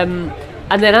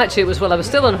 And then actually, it was while I was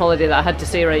still on holiday that I had to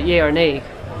say right, yay or nay.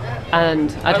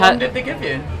 And How long did they give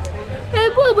you?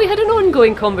 Well, we had an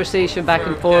ongoing conversation back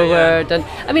and forward, and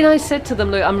I mean, I said to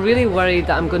them, look, I'm really worried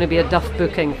that I'm going to be a duff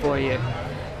booking for you,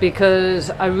 because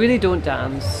I really don't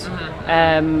dance.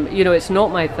 You know, it's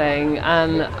not my thing,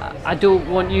 and I don't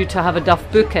want you to have a duff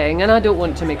booking, and I don't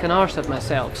want to make an arse of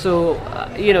myself. So,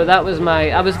 you know, that was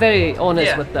I was very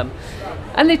honest with them,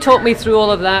 and they talked me through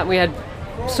all of that.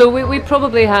 We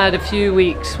probably had a few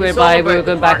weeks whereby we were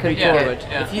going back and forward.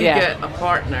 If you get a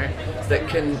partner that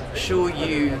can show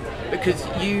you, because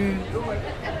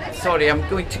sorry, I'm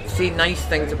going to say nice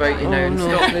things about you now.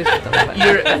 No, stop.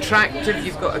 You're attractive,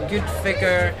 you've got a good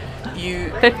figure,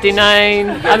 59.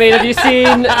 I mean, have you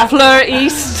seen Fleur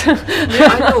East? I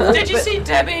know. Did you see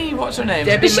Debbie? What's her name?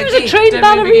 Debbie she McGee. was a trained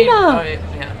ballerina. Oh,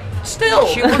 yeah. Still,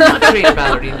 she was not a trained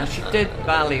ballerina. She did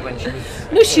ballet when she was.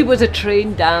 No, she was a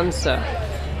trained dancer.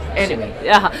 Anyway,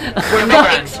 We're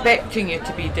not expecting you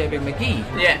to be Debbie McGee.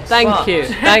 Yes. Thank you.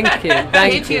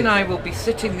 Katie and I will be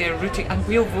sitting there rooting, and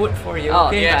we'll vote for you. Oh,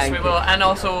 okay? Yes, we will, and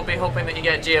also we'll be hoping that you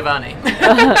get Giovanni.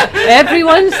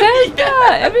 Everyone says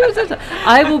that. Everyone says that.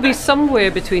 I will be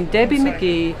somewhere between Debbie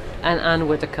McGee and Anne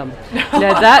Widdecombe.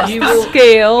 Now that's the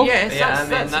scale. Yes,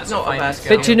 that's not a a bad fine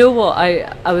scale. But you know what?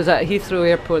 I was at Heathrow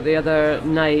Airport the other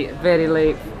night, very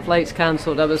late, flights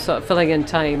cancelled. I was sort of filling in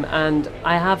time, and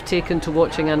I have taken to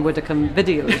watching Anne Widdecombe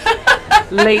videos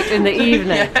late in the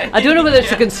evening. I don't know whether it's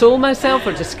to console myself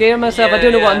or to scare myself. I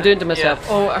don't know what I'm doing to myself.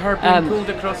 Oh, her being pulled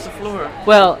across the floor.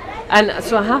 Well, And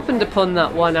so I happened upon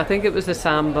that one. I think it was the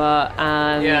samba,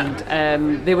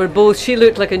 and they were both. She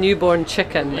looked like a newborn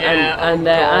chicken, and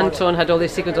Anton had all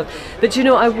these sequins on. But you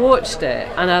know, I watched it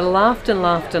and I laughed and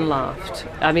laughed and laughed.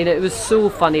 I mean, it was so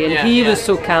funny, and he was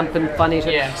so camp and funny.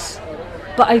 Yes.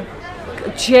 But I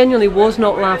genuinely was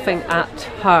not laughing at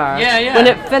her. When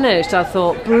it finished, I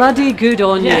thought, bloody good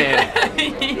on you.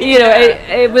 You know,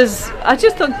 it was. I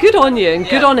just thought, good on you and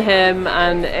good on him,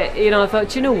 and you know, I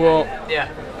thought, you know what?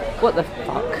 What the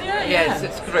fuck? Yes,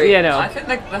 it's great. You know, I think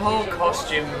the whole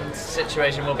costume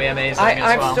situation will be amazing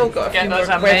I've still got a few more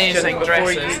questions before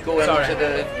dresses. you go into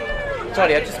the...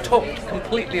 Sorry, I just talked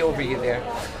completely over you there.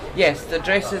 Yes, the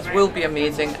dresses will be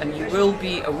amazing, and you will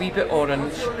be a wee bit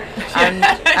orange. And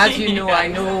as you know, I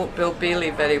know Bill Bailey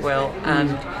very well,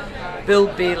 and Bill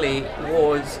Bailey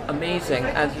was amazing,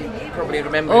 as you probably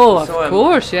remember. oh, if you saw of him.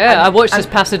 course, I watched his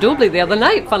Paso Doble the other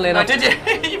night, funnily enough. Did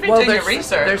you? You've been doing your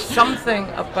research. There's something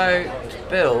about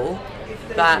Bill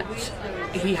that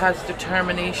he has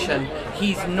determination.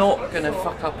 He's not going to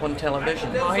fuck up on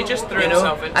television. Oh, he just threw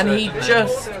himself into and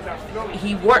it.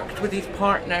 He worked with his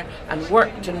partner and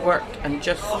worked and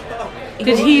just...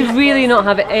 Did he really not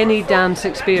have any dance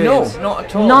experience? No, not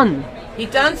at all. None. He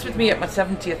danced with me at my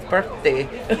 70th birthday.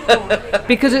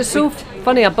 Because it's so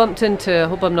funny, I bumped into, I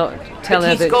hope I'm not telling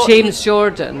her he's that, got- James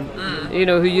Jordan, you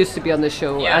know, who used to be on the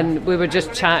show, Yeah. and we were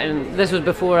just chatting. This was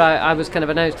before I was kind of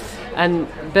announced, and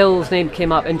Bill's name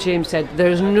came up, and James said,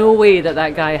 there's no way that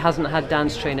guy hasn't had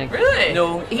dance training. Really?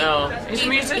 No. He's a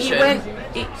musician.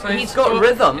 He's got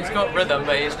rhythm. He's got rhythm,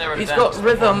 but he's never He's danced got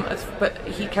rhythm, before. but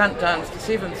he can't dance to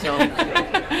save himself.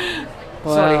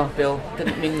 Wow. Sorry, Bill,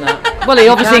 didn't mean that. Well, he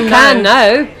obviously can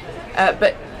now.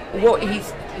 But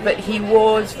he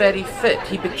was very fit.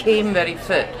 He became very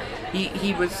fit.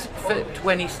 He was fit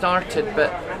when he started,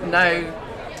 but now,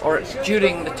 or it's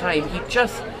during the time, he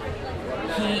just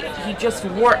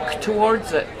worked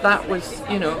towards it. That was,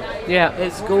 you know,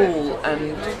 his goal.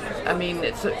 And I mean,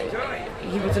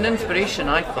 he was an inspiration,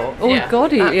 I thought. Oh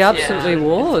God, he absolutely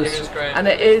was. It was great. And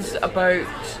it is about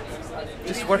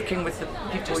just working with the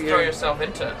people Just you're... throw yourself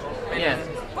into it. I mean, Yeah.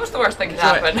 What's the worst thing can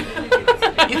Enjoy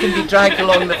happen? You can be dragged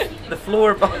along the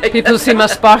floor by... People see my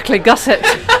sparkly gusset.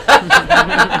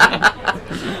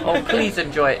 Oh, please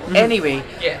enjoy it. Anyway,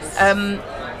 Yes.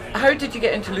 how did you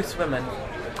get into Loose Women?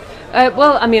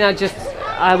 Well, I mean,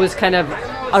 I was kind of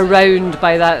around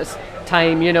by that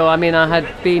time, you know. I mean, I had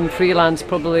been freelance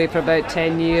probably for about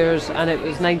 10 years, and it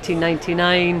was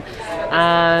 1999,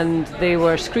 and they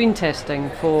were screen testing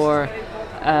for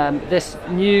this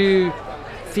new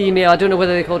female, I don't know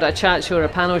whether they called it a chat show or a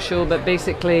panel show, but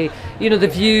basically, you know, The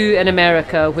View in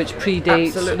America, which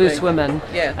predates Absolutely. Loose Women,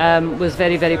 Yeah. was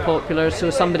very, very popular. So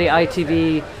somebody at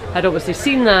ITV had obviously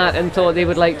seen that and thought they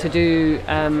would like to do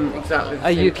Exactly the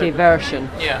a same UK thing. version.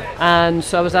 Yeah. And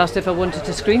so I was asked if I wanted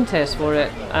to screen test for it.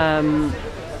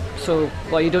 So,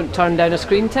 well, you don't turn down a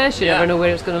screen test, you Yeah. never know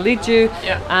where it's going to lead you.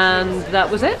 Yeah. And that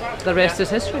was it. The rest is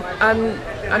history. And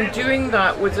doing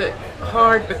that, was it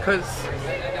hard because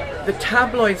the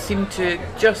tabloids seem to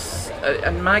just,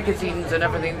 and magazines and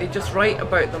everything, they just write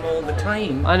about them all the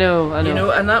time. I know. You know,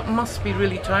 and that must be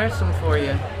really tiresome for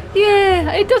you.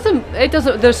 Yeah, it doesn't.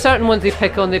 There's certain ones they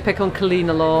pick on. They pick on Colleen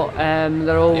a lot.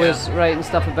 They're always writing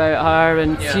stuff about her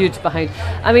and feuds behind.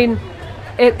 I mean,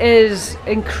 it is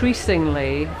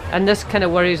increasingly, and this kind of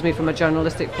worries me from a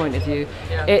journalistic point of view,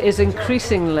 it is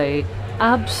increasingly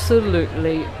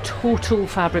absolutely total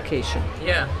fabrication.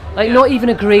 Yeah. Like not even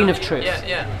a grain of truth.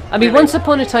 Yeah. I mean, once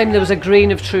upon a time there was a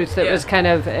grain of truth that Yeah. was kind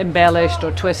of embellished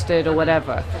or twisted or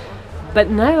whatever. But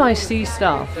now I see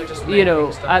stuff, just you know,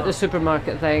 making stuff at the up.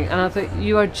 supermarket thing, and I think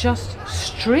you are just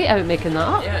straight out making that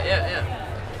up. Yeah.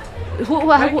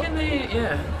 How Can they?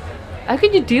 Yeah. how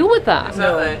can you deal with that?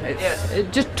 Exactly. it's-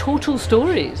 Just total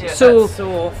stories. Yeah, so That's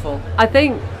so awful. I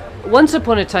think once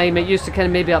upon a time it used to kind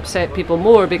of maybe upset people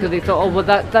more because they thought, oh well,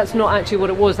 that's not actually what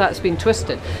it was, that's been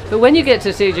twisted. But when you get to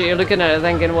the stage that you're looking at it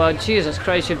thinking, well, Jesus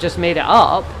Christ, you've just made it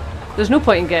up, there's no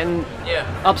point in getting Yeah.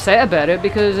 upset about it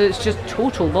because it's just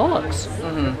total bollocks.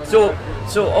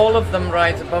 So all of them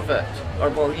rise above it, or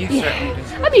well, you certainly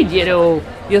do. I mean, you know,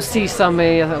 you'll see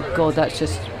somebody, oh God, that's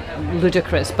just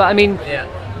ludicrous. But I mean, Yeah.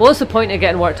 what's the point of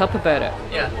getting worked up about it?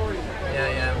 Yeah.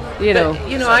 You know, But,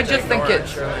 you know, Sad I to just think ignore it,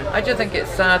 it's, surely. I just think it's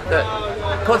sad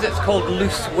that because it's called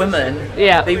Loose Women,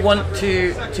 Yeah. they want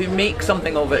to make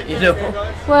something of it. You know.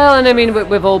 well, and I mean,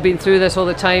 we've all been through this all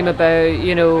the time about,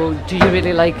 you know, do you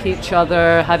really like each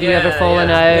other? Have you Yeah, ever fallen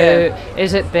yeah. out?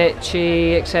 Is it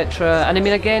bitchy, etc.? And I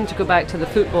mean, again, to go back to the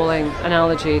footballing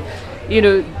analogy, you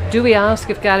know, do we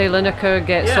ask if Gary Lineker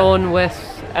gets Yeah. on with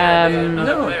Other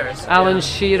No. players. Alan Yeah.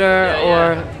 Shearer Yeah,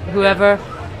 or yeah. whoever?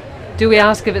 Do we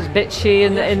ask if it's bitchy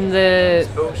in the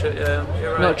Bullshit, yeah.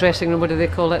 You're right. not dressing room? What do they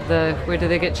call it? Where do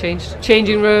they get changed?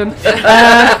 Changing room.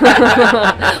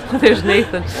 There's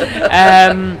Nathan.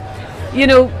 You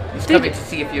know, He's coming to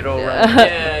see if you're all right.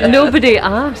 Yeah. nobody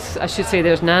asks. I should say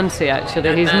there's Nancy actually.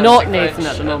 Yeah, He's Nancy not Crouch. Nathan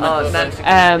at the moment. Oh, Nancy.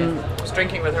 I was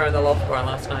drinking with her in the loft bar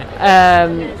last night.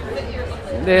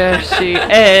 There she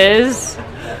is,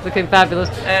 looking fabulous.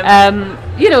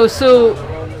 You know, so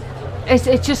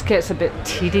it just gets a bit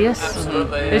tedious.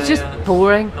 Absolutely. It's yeah, just yeah.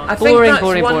 boring, I think boring, that's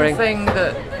boring, one boring. thing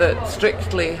that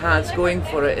Strictly has going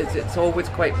for it is it's always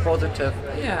quite positive.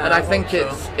 Yeah, and I I think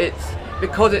hope so. it's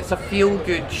because it's a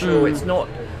feel-good show. It's not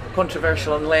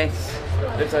controversial unless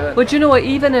there's a. But you know what?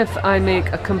 Even if I make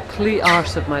a complete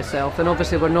arse of myself, and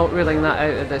obviously we're not ruling that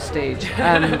out at this stage,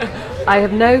 I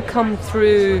have now come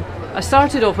through. I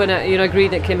started off when I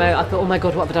agreed it came out. I thought, oh my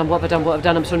god, what have I done? What have I done? What have I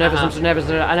done? I'm so nervous. I'm so nervous,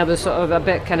 and I was sort of a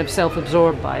bit kind of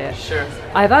self-absorbed by it. Sure.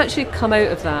 I've actually come out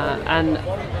of that, and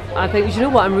I think, you know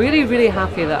what? I'm really, really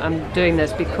happy that I'm doing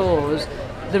this because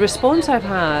the response I've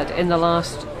had in the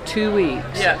last 2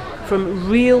 weeks. Yeah. From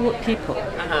real people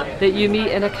that you meet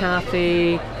in a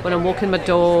cafe, when I'm walking my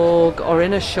dog, or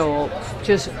in a shop,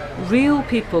 just real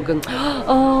people going,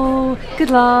 oh, good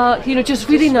luck, just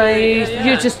really nice,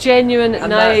 you're just genuine, And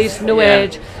nice, that's- no yeah.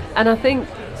 edge. And I think,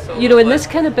 in this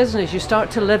kind of business, you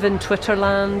start to live in Twitter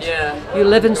land, Yeah. you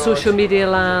live in God. social media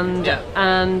land, Yeah.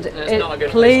 and it's not a good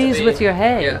it place plays to be. with your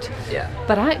head. Yeah.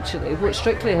 But actually, what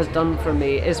Strictly has done for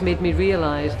me is made me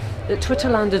realise that Twitter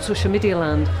land and social media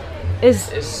land is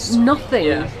It's- nothing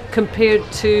yeah. compared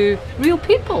to real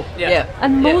people. Yeah.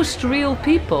 And Yeah. most real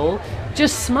people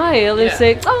just smile and Yeah.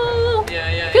 say, oh,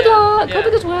 Yeah, good yeah, luck, yeah. hope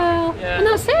it goes well. Yeah. And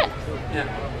that's it. Yeah.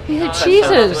 Yeah, that's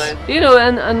Jesus. lovely.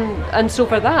 And so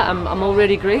for that, I'm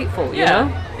already grateful, Yeah.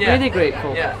 Yeah. Really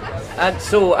grateful. Yeah. And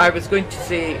so I was going to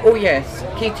say, oh yes,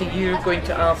 Katie, you're going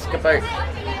to ask about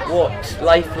what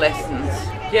life lessons.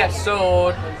 Yeah,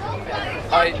 so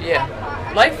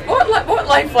what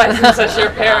life lessons has your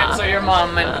parents or your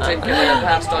mum in particular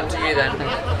passed on to you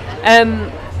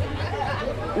then?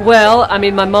 Well, I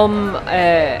mean, my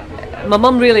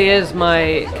mum really is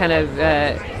my kind of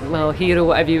hero,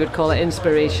 whatever you would call it,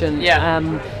 inspiration. Yeah.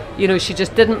 She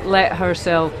just didn't let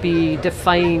herself be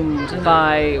defined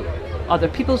by other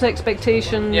people's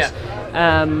expectations.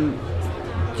 Yeah.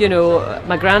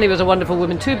 My granny was a wonderful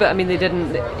woman too, but I mean, they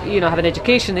didn't, have an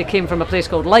education. They came from a place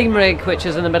called Limerick, which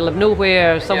is in the middle of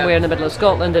nowhere, somewhere in the middle of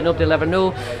Scotland that nobody will ever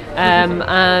know.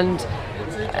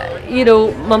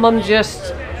 My mum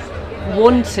just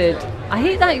wanted. I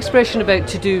hate that expression about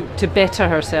to better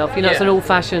herself. It's Yeah. an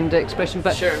old-fashioned expression,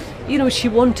 but Sure. she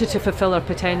wanted to fulfill her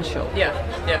potential. Yeah.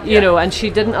 Yeah. And she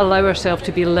didn't allow herself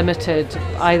to be limited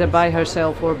either by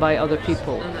herself or by other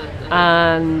people.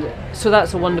 And so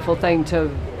that's a wonderful thing to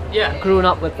have Yeah. grown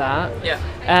up with that. Yeah.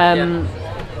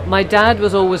 My dad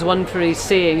was always one for his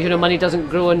saying, money doesn't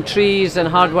grow on trees and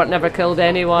hard work never killed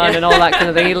anyone and all that kind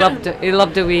of thing. He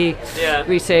loved a wee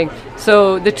saying.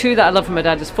 So the two that I love from my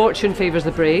dad is fortune favours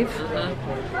the brave,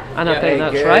 and I Yeah. think Very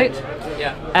that's good. right.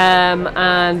 Yeah.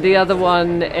 And the other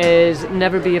one is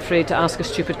never be afraid to ask a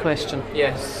stupid question.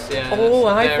 Yes. Yeah. Oh,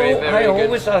 that's I very, thought very I good.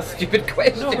 always ask stupid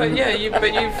questions. No,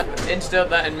 but you've instilled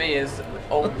that in me as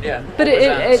But always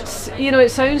ask. it's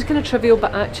it sounds kind of trivial,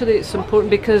 but actually it's important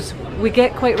because we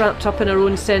get quite wrapped up in our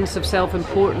own sense of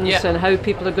self-importance Yeah. and how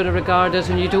people are going to regard us,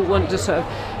 and you don't want to sort of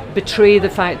betray the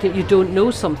fact that you don't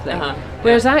know something.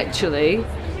 Whereas actually,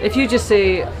 if you just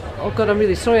say, "Oh God, I'm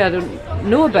really sorry, I don't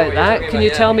know about you're that. talking Can about, you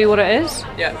yeah. tell me what it is?"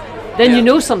 Yeah. Then Yeah. you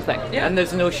know something. Yeah. And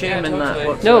there's no shame in that totally.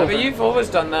 whatsoever. No. But you've always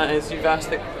done that, is you've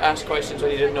asked questions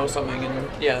when you didn't know something, and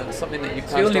it's something that you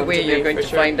It's the only way you're going to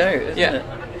find out, isn't Yeah. it?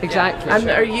 Exactly. And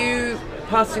are you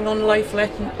passing on life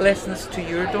lessons to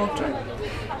your daughter?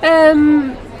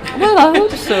 Well, I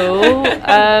hope so.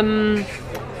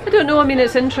 I don't know. I mean,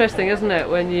 it's interesting, isn't it,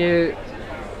 when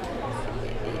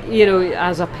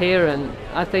as a parent,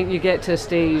 I think you get to a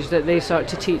stage that they start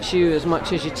to teach you as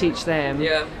much as you teach them.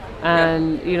 Yeah.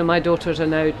 And, my daughters are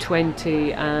now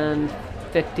 20 and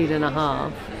 15 and a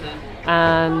half.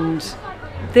 And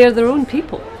they're their own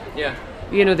people. Yeah.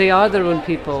 They are their own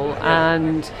people.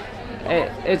 And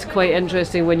it's quite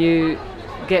interesting when you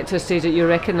get to a stage that you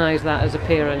recognise that as a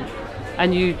parent.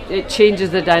 And it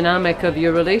changes the dynamic of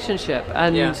your relationship.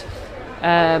 And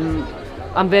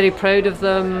I'm very proud of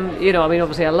them.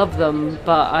 Obviously I love them,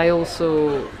 but I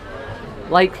also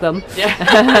like them.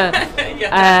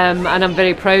 And I'm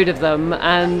very proud of them.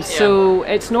 And so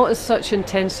it's not as such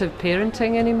intensive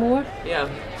parenting anymore. Yeah.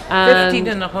 And 15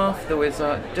 and a half, though, is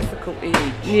a difficult age.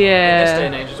 yeah, In this day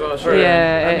and age as well, sure.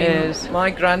 yeah, I it mean, is. my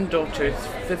granddaughter's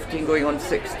 15 going on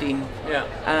 16, Yeah.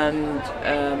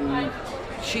 and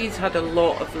she's had a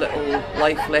lot of little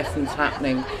life lessons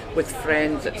happening with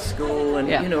friends at school and,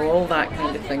 Yeah. you know, all that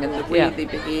kind of thing, and the way Yeah. they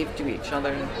behave to each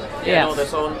other. Yeah. And all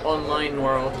this online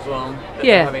world as well that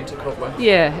Yeah. they're having to cope with.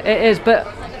 Yeah, it is.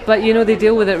 But you know, they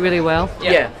deal with it really well.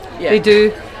 Yeah, yeah. They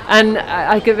do. And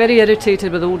I get very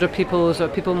irritated with older people, or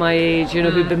people my age, you know,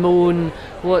 who bemoan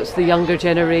what's the younger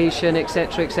generation,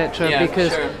 etc., etc. Yeah,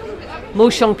 because sure.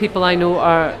 most young people I know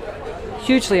are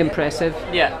hugely impressive.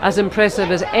 Yeah. As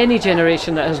impressive as any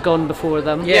generation that has gone before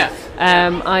them. Yeah.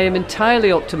 I am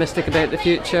entirely optimistic about the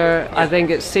future. I think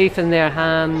it's safe in their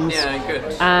hands. Yeah,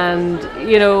 good. And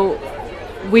you know,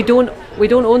 we don't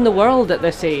own the world at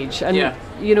this age. And Yeah.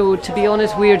 you know, to be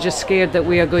honest, we're just scared that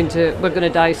we're going to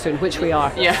die soon, which we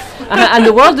are. Yeah. And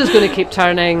the world is going to keep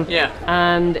turning. Yeah.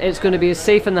 And it's going to be as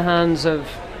safe in the hands of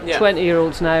Yeah.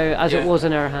 20-year-olds now as it Yeah. was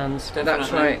in our hands.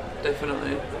 That's right.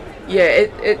 Definitely. Yeah,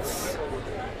 it's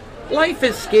life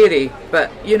is scary, but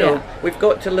you know, Yeah. we've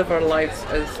got to live our lives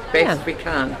as best Yeah. we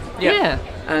can. Yeah.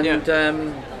 And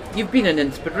you've been an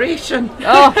inspiration.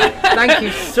 Oh, Thank you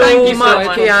so Thank you so much,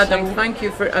 much. Kay Adam. Thank you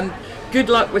for, and good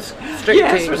luck with Strictly.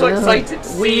 Yes, we're so excited to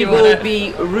see We you on will it.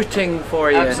 be rooting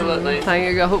for you. Absolutely.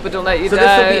 thank you. I hope I don't let you So down.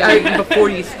 this will be out before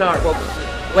you start. Well,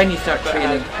 when you start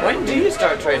training. When do you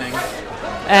start training?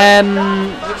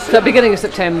 So the beginning of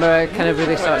September, it kind of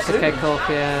really starts to kick off.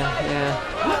 Yeah.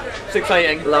 It's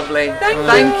exciting. Lovely. Thank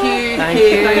you, Thank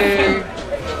Kay. you. Thank you.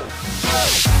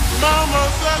 Mama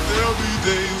said there'll be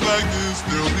days like this,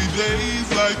 there'll be days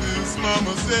like this.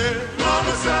 Mama said,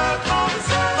 Mama said, Mama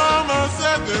said, Mama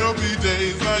said there'll be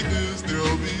days like this,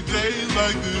 there'll be days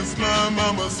like this. My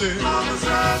mama said, Mama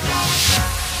said.